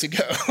 5 minutes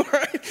ago,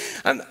 right?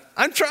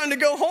 I'm trying to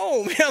go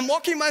home. I'm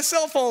walking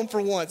myself home for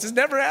once. It's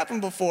never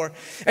happened before.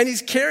 And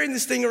he's carrying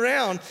this thing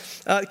around,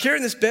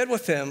 carrying this bed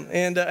with him,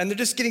 and they're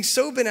just getting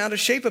so bent out of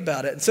shape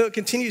about it. And so it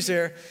continues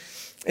there.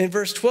 In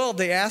verse 12,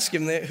 they ask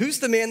him, who's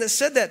the man that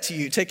said that to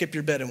you? Take up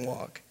your bed and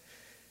walk.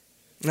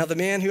 Now the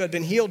man who had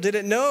been healed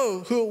didn't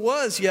know who it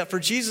was yet, for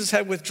Jesus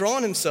had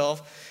withdrawn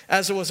himself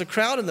as there was a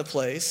crowd in the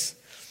place.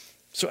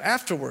 So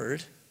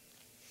afterward,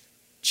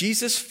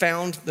 Jesus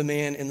found the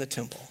man in the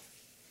temple,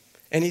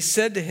 and he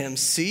said to him,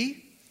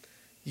 see,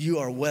 you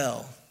are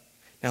well.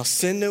 Now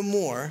sin no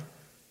more,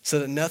 so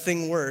that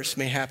nothing worse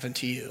may happen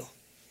to you.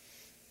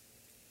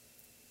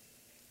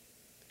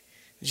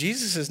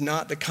 Jesus is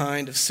not the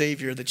kind of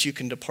Savior that you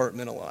can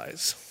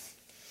departmentalize.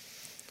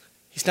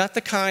 He's not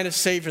the kind of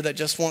Savior that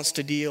just wants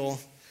to deal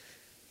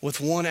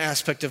with one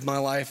aspect of my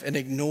life and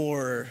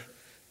ignore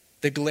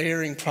the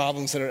glaring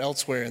problems that are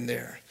elsewhere in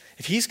there.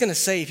 If he's going to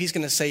save, he's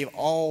going to save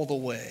all the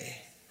way.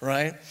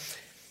 Right?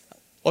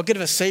 What good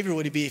of a Savior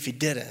would he be if he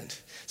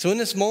didn't? So in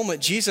this moment,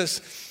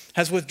 Jesus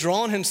has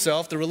withdrawn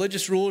himself. The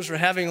religious rulers are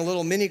having a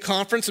little mini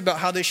conference about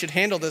how they should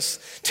handle this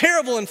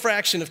terrible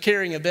infraction of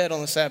carrying a bed on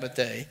the Sabbath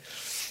day.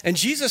 And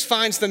Jesus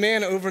finds the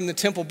man over in the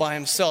temple by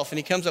himself, and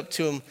he comes up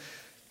to him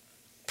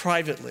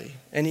privately,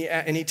 and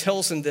he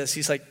tells him this.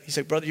 He's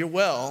like, brother, you're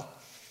well,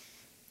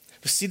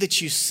 but see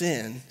that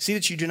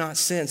you do not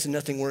sin, so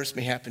nothing worse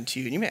may happen to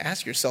you. And you may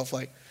ask yourself,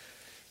 like,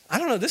 I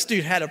don't know, this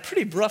dude had a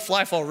pretty rough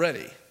life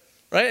already,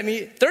 right? I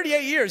mean,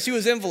 38 years, he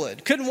was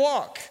invalid, couldn't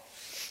walk,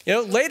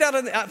 laid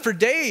out for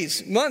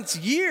days, months,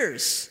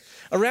 years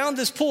around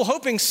this pool,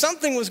 hoping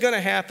something was going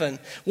to happen.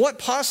 What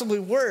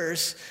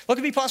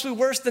could be possibly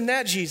worse than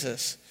that,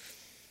 Jesus?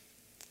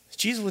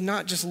 Jesus was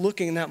not just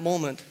looking in that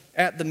moment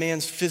at the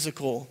man's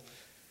physical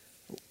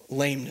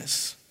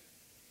lameness,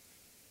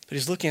 but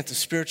he's looking at the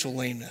spiritual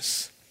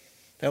lameness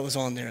that was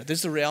on there. This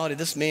is the reality.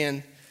 This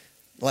man,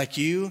 like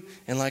you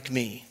and like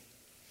me,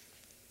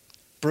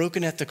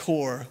 broken at the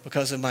core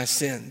because of my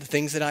sin, the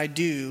things that I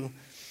do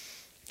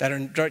that are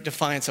in direct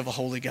defiance of a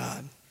holy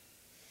God.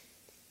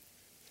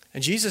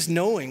 And Jesus,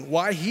 knowing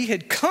why he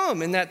had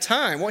come in that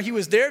time, what he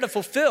was there to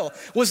fulfill,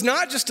 was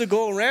not just to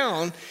go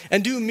around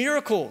and do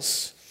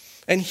miracles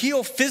and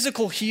heal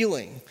physical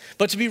healing,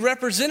 but to be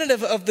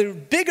representative of the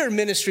bigger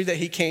ministry that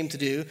he came to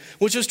do,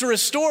 which was to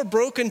restore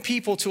broken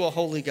people to a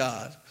holy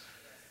God.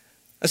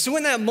 And so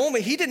in that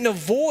moment, he didn't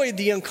avoid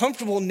the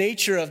uncomfortable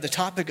nature of the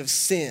topic of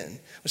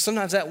sin, which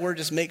sometimes that word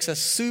just makes us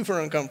super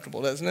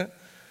uncomfortable, doesn't it?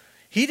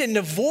 He didn't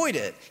avoid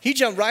it. He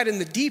jumped right in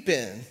the deep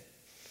end.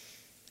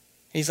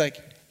 He's like,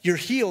 you're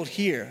healed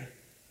here.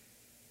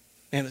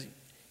 And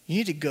you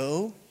need to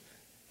go,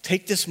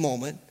 take this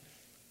moment,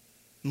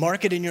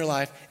 mark it in your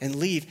life, and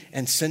leave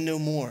and sin no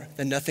more.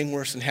 Then nothing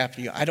worse than happen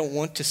to you. I don't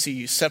want to see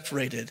you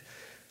separated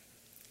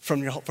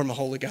from a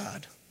holy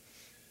God.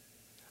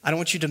 I don't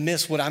want you to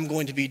miss what I'm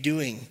going to be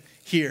doing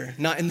here,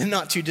 not in the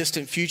not too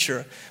distant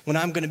future, when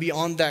I'm going to be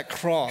on that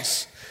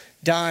cross,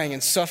 dying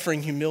and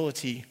suffering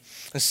humility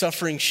and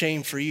suffering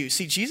shame for you.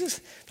 See,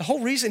 Jesus, the whole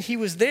reason he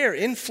was there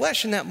in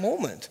flesh in that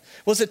moment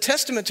was a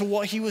testament to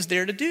what he was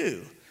there to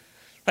do.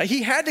 Right?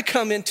 He had to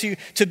come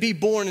to be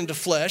born into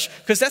flesh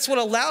because that's what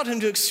allowed him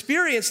to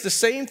experience the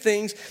same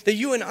things that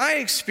you and I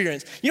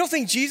experience. You don't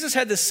think Jesus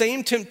had the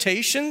same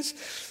temptations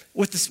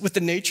with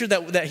the nature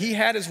that he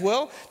had as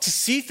well, to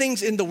see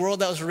things in the world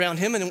that was around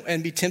him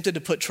and be tempted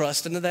to put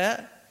trust into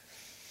that?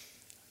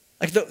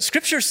 Like the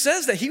scripture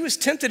says that he was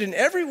tempted in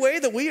every way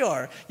that we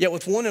are, yet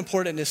with one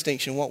important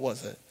distinction. What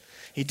was it?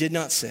 He did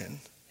not sin.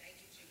 Thank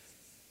you, Jesus.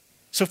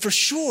 So for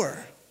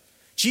sure,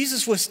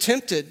 Jesus was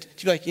tempted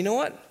to be like, you know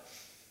what?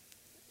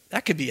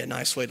 That could be a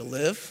nice way to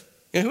live.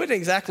 You know, who didn't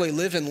exactly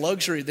live in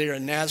luxury there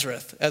in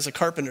Nazareth as a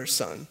carpenter's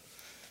son,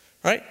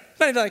 right?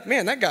 But like,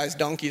 man, that guy's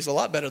donkey is a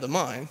lot better than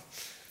mine.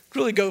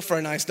 Really go for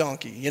a nice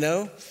donkey, you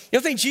know? You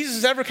don't think Jesus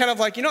is ever kind of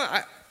like,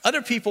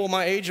 other people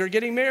my age are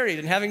getting married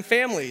and having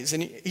families,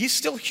 and he's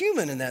still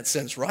human in that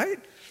sense, right?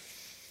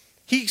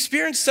 He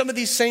experienced some of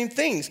these same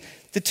things.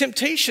 The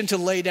temptation to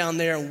lay down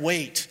there and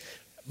wait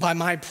by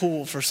my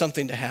pool for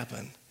something to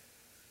happen.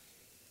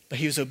 But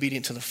he was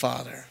obedient to the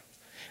Father.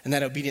 And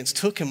that obedience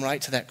took him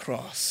right to that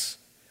cross.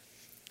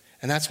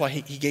 And that's why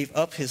he gave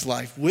up his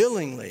life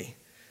willingly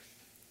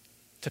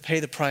to pay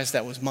the price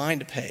that was mine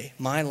to pay,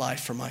 my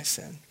life for my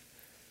sin.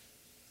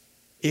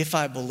 If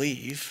I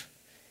believe,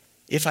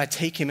 if I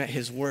take him at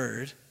his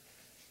word,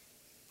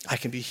 I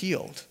can be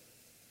healed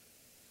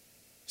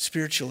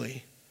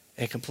spiritually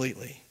and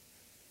completely.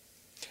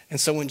 And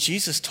so when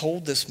Jesus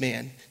told this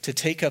man to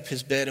take up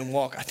his bed and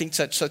walk, I think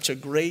that's such a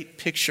great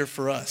picture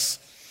for us.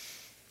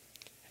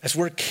 As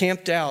we're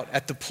camped out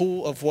at the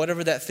pool of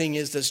whatever that thing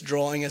is that's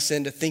drawing us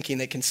into thinking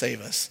that can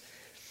save us.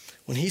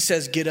 When he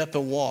says get up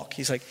and walk,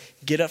 he's like,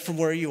 get up from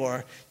where you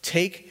are,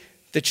 take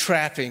the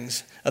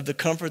trappings of the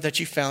comfort that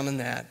you found in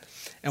that,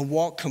 and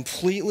walk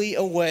completely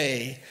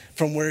away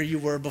from where you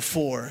were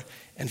before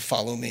and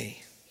follow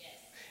me. Yes.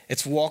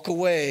 It's walk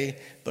away,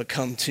 but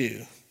come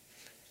to.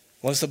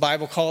 What does the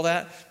Bible call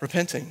that?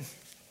 Repenting.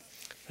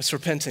 It's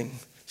repenting.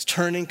 It's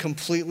turning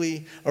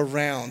completely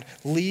around,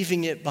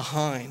 leaving it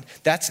behind.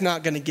 That's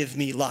not going to give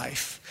me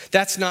life.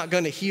 That's not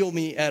going to heal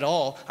me at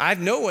all. I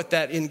know what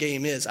that end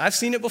game is. I've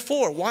seen it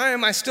before. Why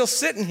am I still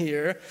sitting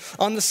here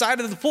on the side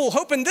of the pool,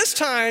 hoping this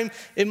time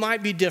it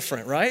might be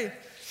different, right?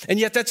 And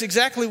yet that's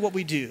exactly what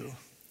we do.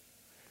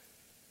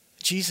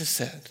 Jesus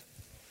said,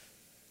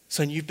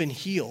 son, you've been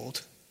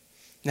healed.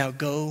 Now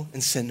go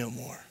and sin no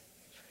more.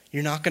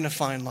 You're not going to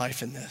find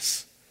life in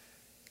this.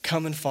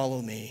 Come and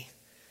follow me.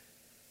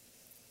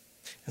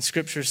 And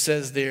scripture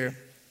says there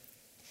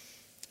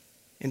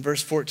in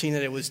verse 14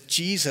 that it was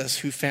Jesus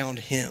who found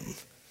him.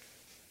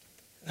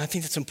 And I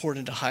think that's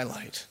important to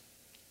highlight.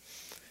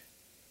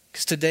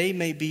 Because today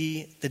may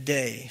be the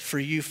day for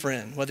you,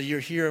 friend, whether you're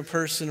here in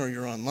person or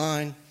you're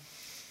online.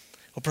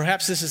 Or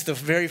perhaps this is the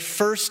very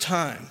first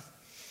time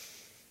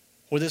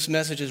where this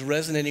message is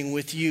resonating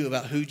with you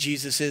about who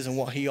Jesus is and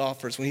what he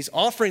offers. When he's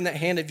offering that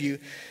hand of you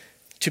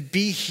to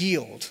be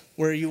healed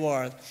where you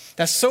are,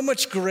 that's so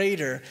much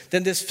greater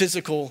than this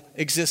physical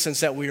existence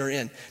that we are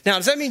in. Now,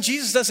 does that mean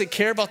Jesus doesn't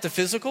care about the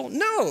physical?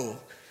 No.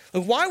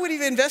 Why would he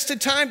have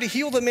invested time to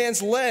heal the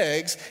man's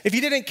legs if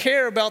he didn't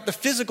care about the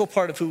physical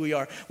part of who we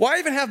are? Why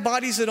even have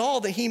bodies at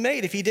all that he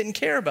made if he didn't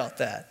care about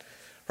that?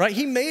 Right?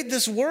 He made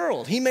this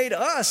world. He made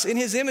us in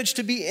his image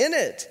to be in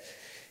it.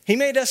 He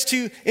made us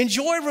to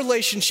enjoy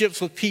relationships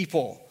with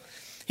people.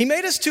 He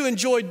made us to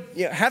enjoy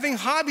having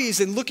hobbies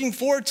and looking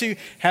forward to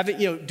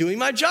having, doing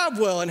my job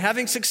well and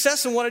having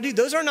success in what I do.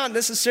 Those are not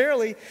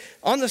necessarily,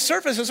 on the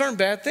surface, those aren't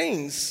bad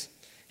things.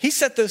 He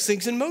set those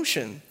things in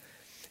motion.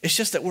 It's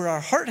just that where our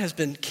heart has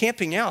been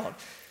camping out,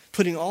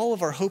 putting all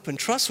of our hope and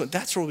trust with,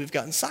 that's where we've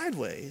gotten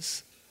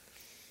sideways.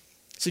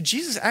 So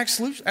Jesus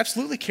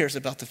absolutely cares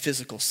about the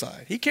physical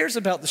side. He cares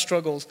about the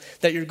struggles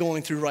that you're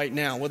going through right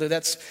now, whether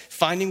that's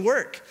finding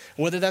work,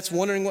 whether that's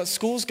wondering what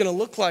school's going to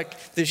look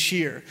like this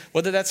year,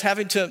 whether that's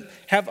having to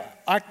have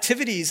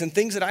activities and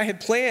things that I had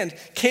planned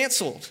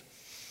canceled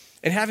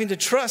and having to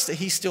trust that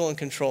he's still in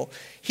control.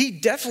 He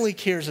definitely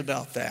cares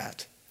about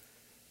that.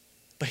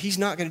 But he's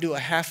not going to do a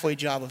halfway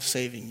job of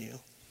saving you.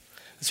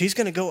 So he's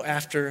going to go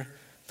after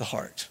the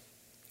heart.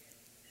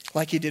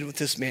 Like he did with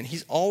this man.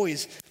 He's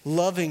always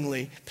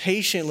lovingly,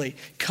 patiently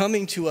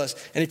coming to us.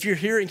 And if you're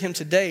hearing him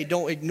today,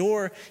 don't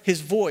ignore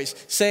his voice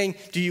saying,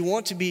 do you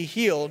want to be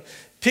healed?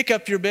 Pick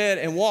up your bed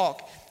and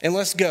walk and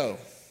let's go.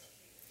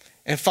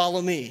 And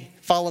follow me.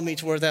 Follow me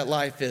to where that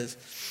life is.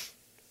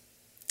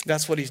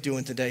 That's what he's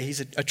doing today. He's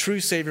a true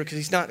Savior because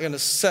he's not going to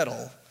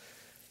settle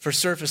for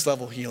surface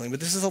level healing. But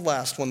this is the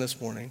last one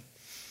this morning.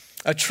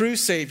 A true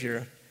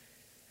Savior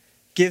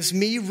gives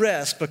me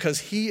rest because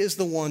he is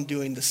the one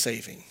doing the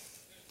saving.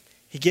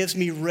 He gives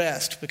me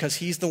rest because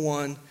he's the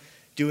one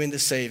doing the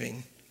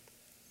saving.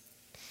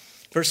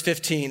 Verse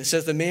 15, it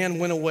says, the man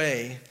went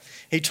away.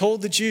 He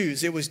told the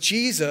Jews it was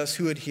Jesus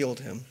who had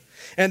healed him.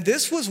 And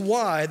this was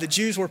why the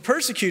Jews were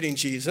persecuting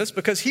Jesus,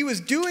 because he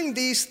was doing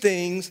these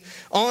things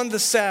on the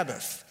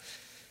Sabbath.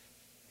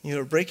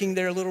 Breaking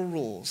their little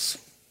rules.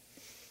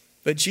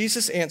 But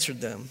Jesus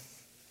answered them,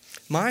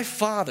 my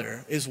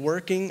Father is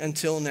working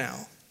until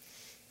now,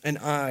 and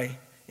I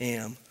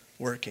am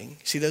working.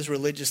 See, those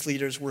religious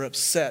leaders were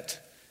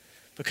upset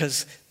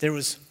because there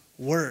was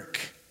work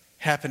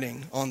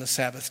happening on the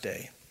Sabbath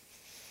day.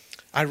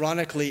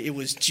 Ironically, it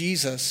was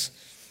Jesus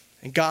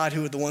and God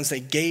who were the ones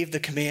that gave the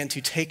command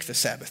to take the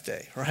Sabbath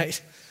day,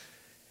 right?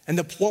 And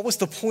what was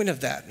the point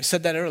of that? We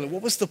said that earlier.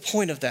 What was the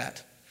point of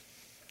that?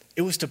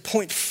 It was to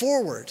point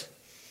forward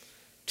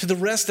to the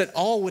rest that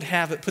all would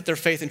have it, put their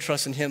faith and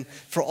trust in him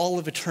for all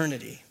of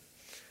eternity.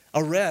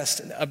 A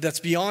rest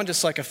that's beyond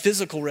just like a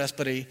physical rest,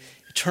 but an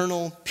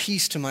eternal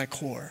peace to my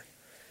core.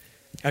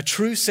 A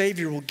true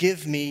Savior will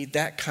give me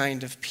that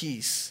kind of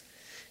peace.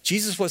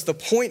 Jesus was the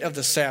point of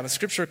the Sabbath.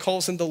 Scripture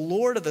calls him the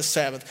Lord of the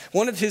Sabbath.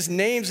 One of his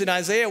names in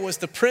Isaiah was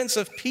the Prince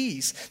of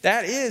Peace.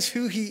 That is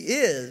who he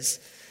is.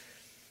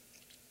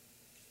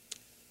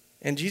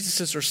 And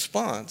Jesus'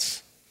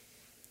 response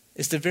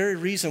is the very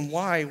reason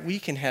why we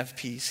can have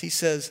peace. He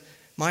says,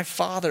 my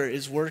Father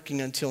is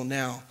working until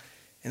now,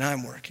 and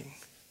I'm working.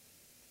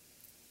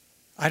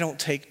 I don't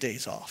take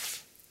days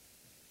off.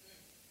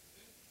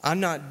 I'm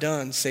not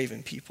done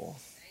saving people.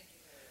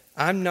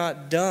 I'm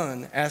not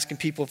done asking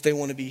people if they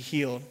want to be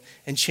healed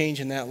and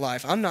changing that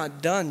life. I'm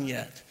not done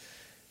yet.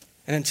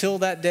 And until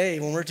that day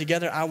when we're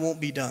together, I won't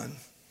be done.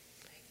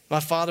 My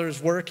Father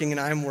is working and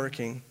I'm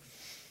working.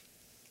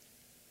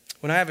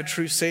 When I have a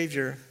true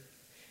Savior,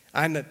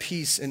 I'm at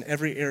peace in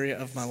every area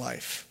of my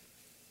life.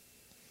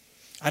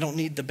 I don't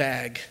need the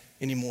bag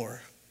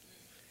anymore.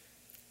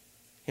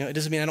 It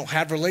doesn't mean I don't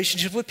have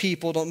relationship with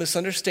people. Don't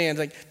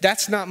misunderstand.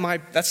 That's not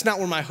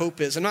where my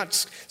hope is. I'm not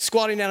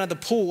squatting down at the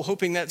pool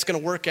hoping that's going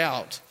to work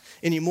out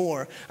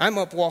anymore. I'm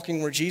up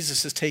walking where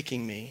Jesus is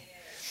taking me.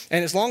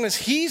 And as long as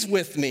he's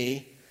with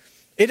me,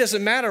 it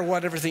doesn't matter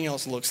what everything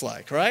else looks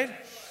like, right?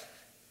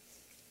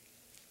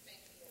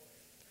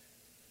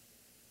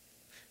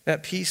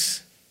 That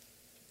peace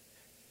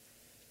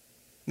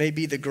may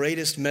be the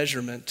greatest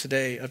measurement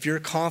today of your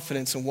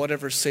confidence in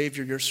whatever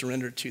Savior you're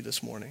surrendered to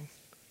this morning.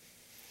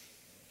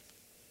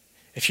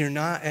 If you're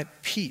not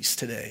at peace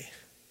today,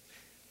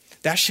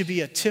 that should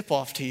be a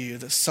tip-off to you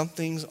that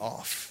something's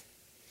off.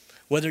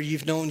 Whether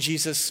you've known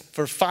Jesus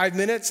for 5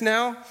 minutes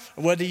now,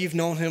 or whether you've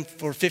known him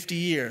for 50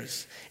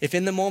 years. If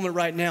in the moment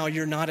right now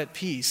you're not at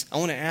peace, I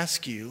want to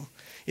ask you,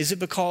 is it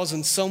because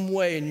in some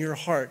way in your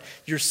heart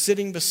you're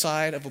sitting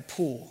beside of a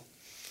pool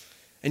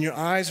and your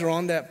eyes are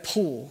on that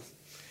pool?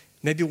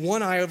 Maybe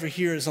one eye over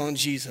here is on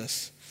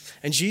Jesus.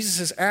 And Jesus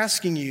is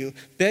asking you,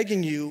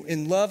 begging you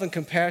in love and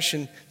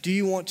compassion, do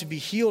you want to be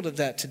healed of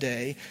that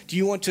today? Do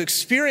you want to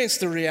experience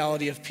the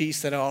reality of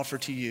peace that I offer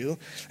to you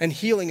and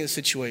healing in the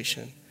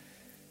situation?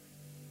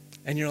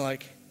 And you're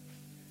like,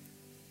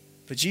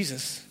 but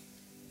Jesus,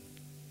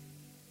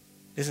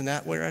 isn't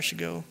that where I should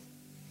go?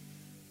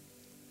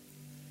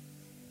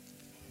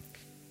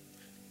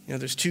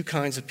 There's two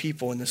kinds of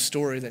people in this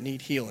story that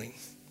need healing.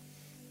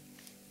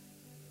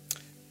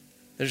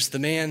 There's the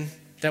man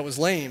that was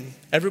lame.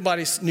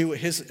 Everybody knew what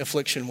his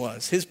affliction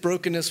was. His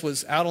brokenness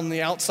was out on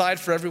the outside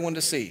for everyone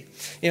to see.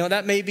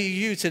 That may be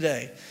you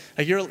today.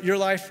 Your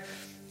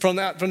life from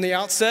the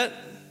outset,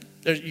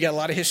 you got a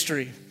lot of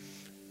history.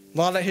 A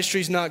lot of that history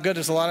is not good.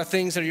 There's a lot of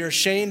things that you're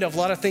ashamed of, a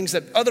lot of things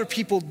that other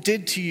people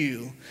did to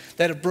you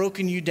that have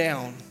broken you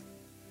down.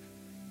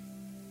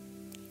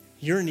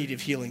 You're in need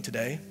of healing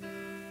today.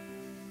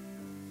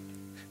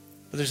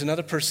 But there's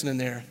another person in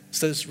there. It's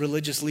those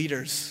religious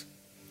leaders.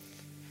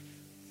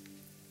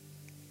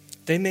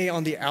 They may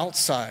on the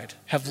outside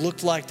have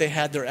looked like they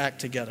had their act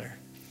together.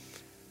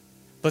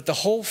 But the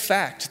whole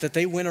fact that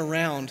they went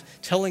around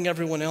telling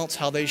everyone else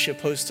how they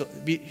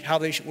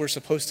were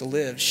supposed to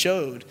live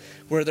showed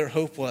where their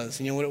hope was.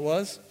 And you know what it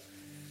was?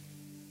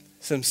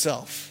 It's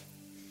themselves.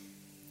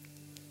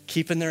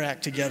 keeping their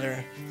act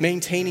together,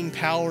 maintaining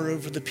power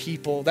over the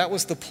people. That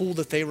was the pool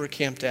that they were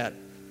camped at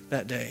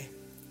that day.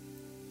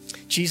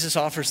 Jesus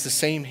offers the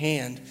same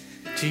hand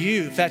to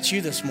you, if that's you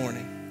this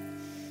morning.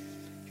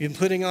 You've been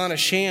putting on a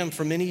sham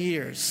for many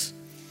years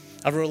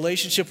of a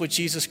relationship with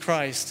Jesus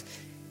Christ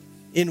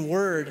in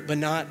word, but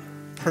not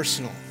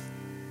personal.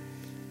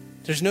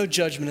 There's no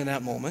judgment in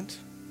that moment.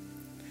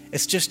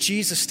 It's just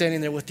Jesus standing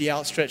there with the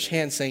outstretched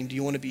hand saying, do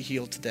you want to be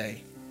healed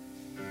today?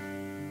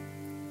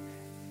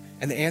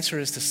 And the answer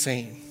is the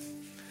same.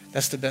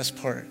 That's the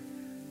best part.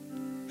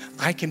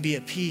 I can be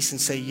at peace and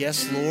say,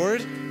 yes,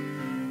 Lord,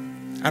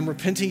 I'm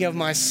repenting of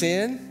my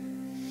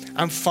sin.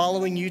 I'm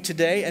following you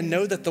today, and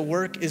know that the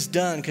work is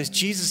done because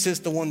Jesus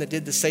is the one that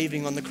did the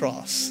saving on the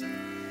cross.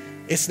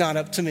 It's not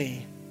up to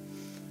me.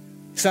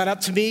 It's not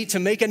up to me to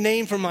make a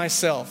name for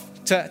myself,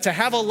 to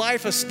have a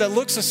life that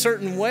looks a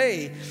certain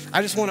way.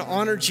 I just want to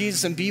honor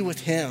Jesus and be with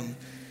him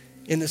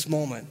in this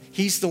moment.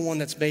 He's the one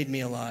that's made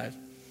me alive.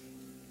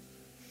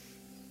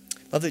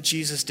 Love that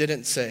Jesus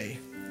didn't say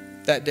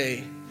that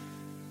day,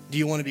 do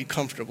you want to be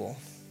comfortable?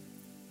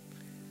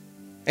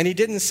 And he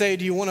didn't say,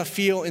 do you want to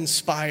feel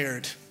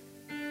inspired?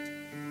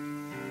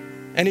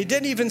 And he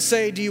didn't even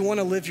say, do you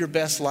want to live your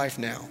best life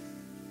now?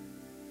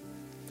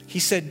 He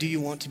said, do you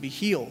want to be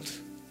healed?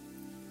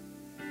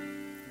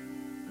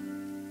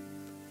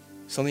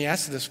 So let me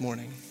ask you this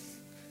morning,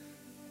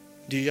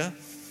 do you?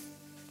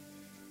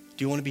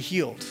 Do you want to be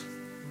healed?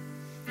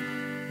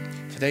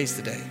 Today's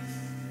the day.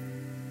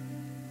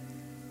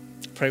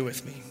 Pray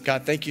with me.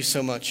 God, thank you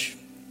so much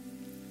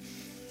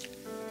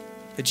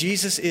that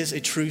Jesus is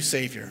a true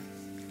Savior.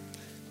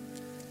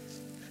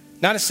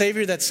 Not a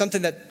Savior that's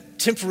something that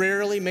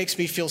temporarily makes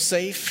me feel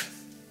safe.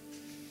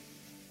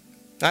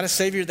 Not a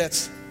Savior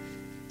that's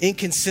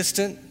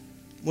inconsistent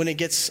when it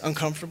gets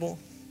uncomfortable.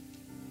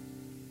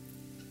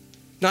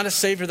 Not a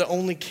Savior that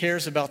only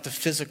cares about the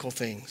physical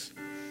things.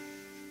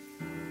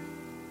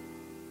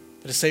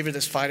 But a Savior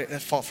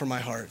that fought for my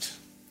heart.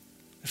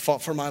 That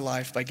fought for my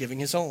life by giving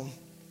his own.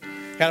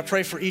 God, I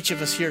pray for each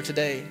of us here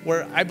today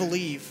where I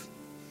believe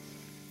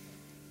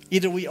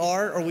either we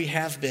are or we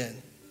have been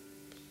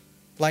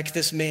like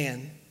this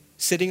man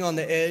sitting on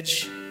the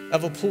edge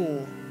of a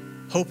pool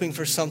hoping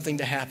for something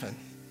to happen.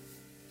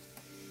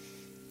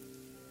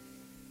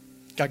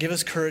 God, give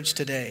us courage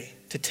today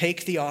to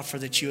take the offer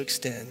that you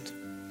extend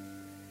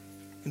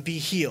and be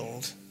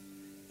healed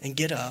and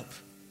get up,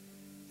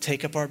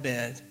 take up our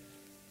bed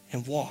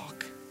and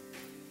walk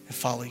and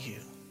follow you.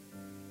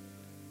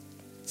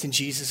 It's in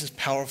Jesus'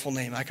 powerful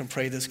name I can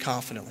pray this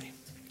confidently.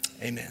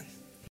 Amen.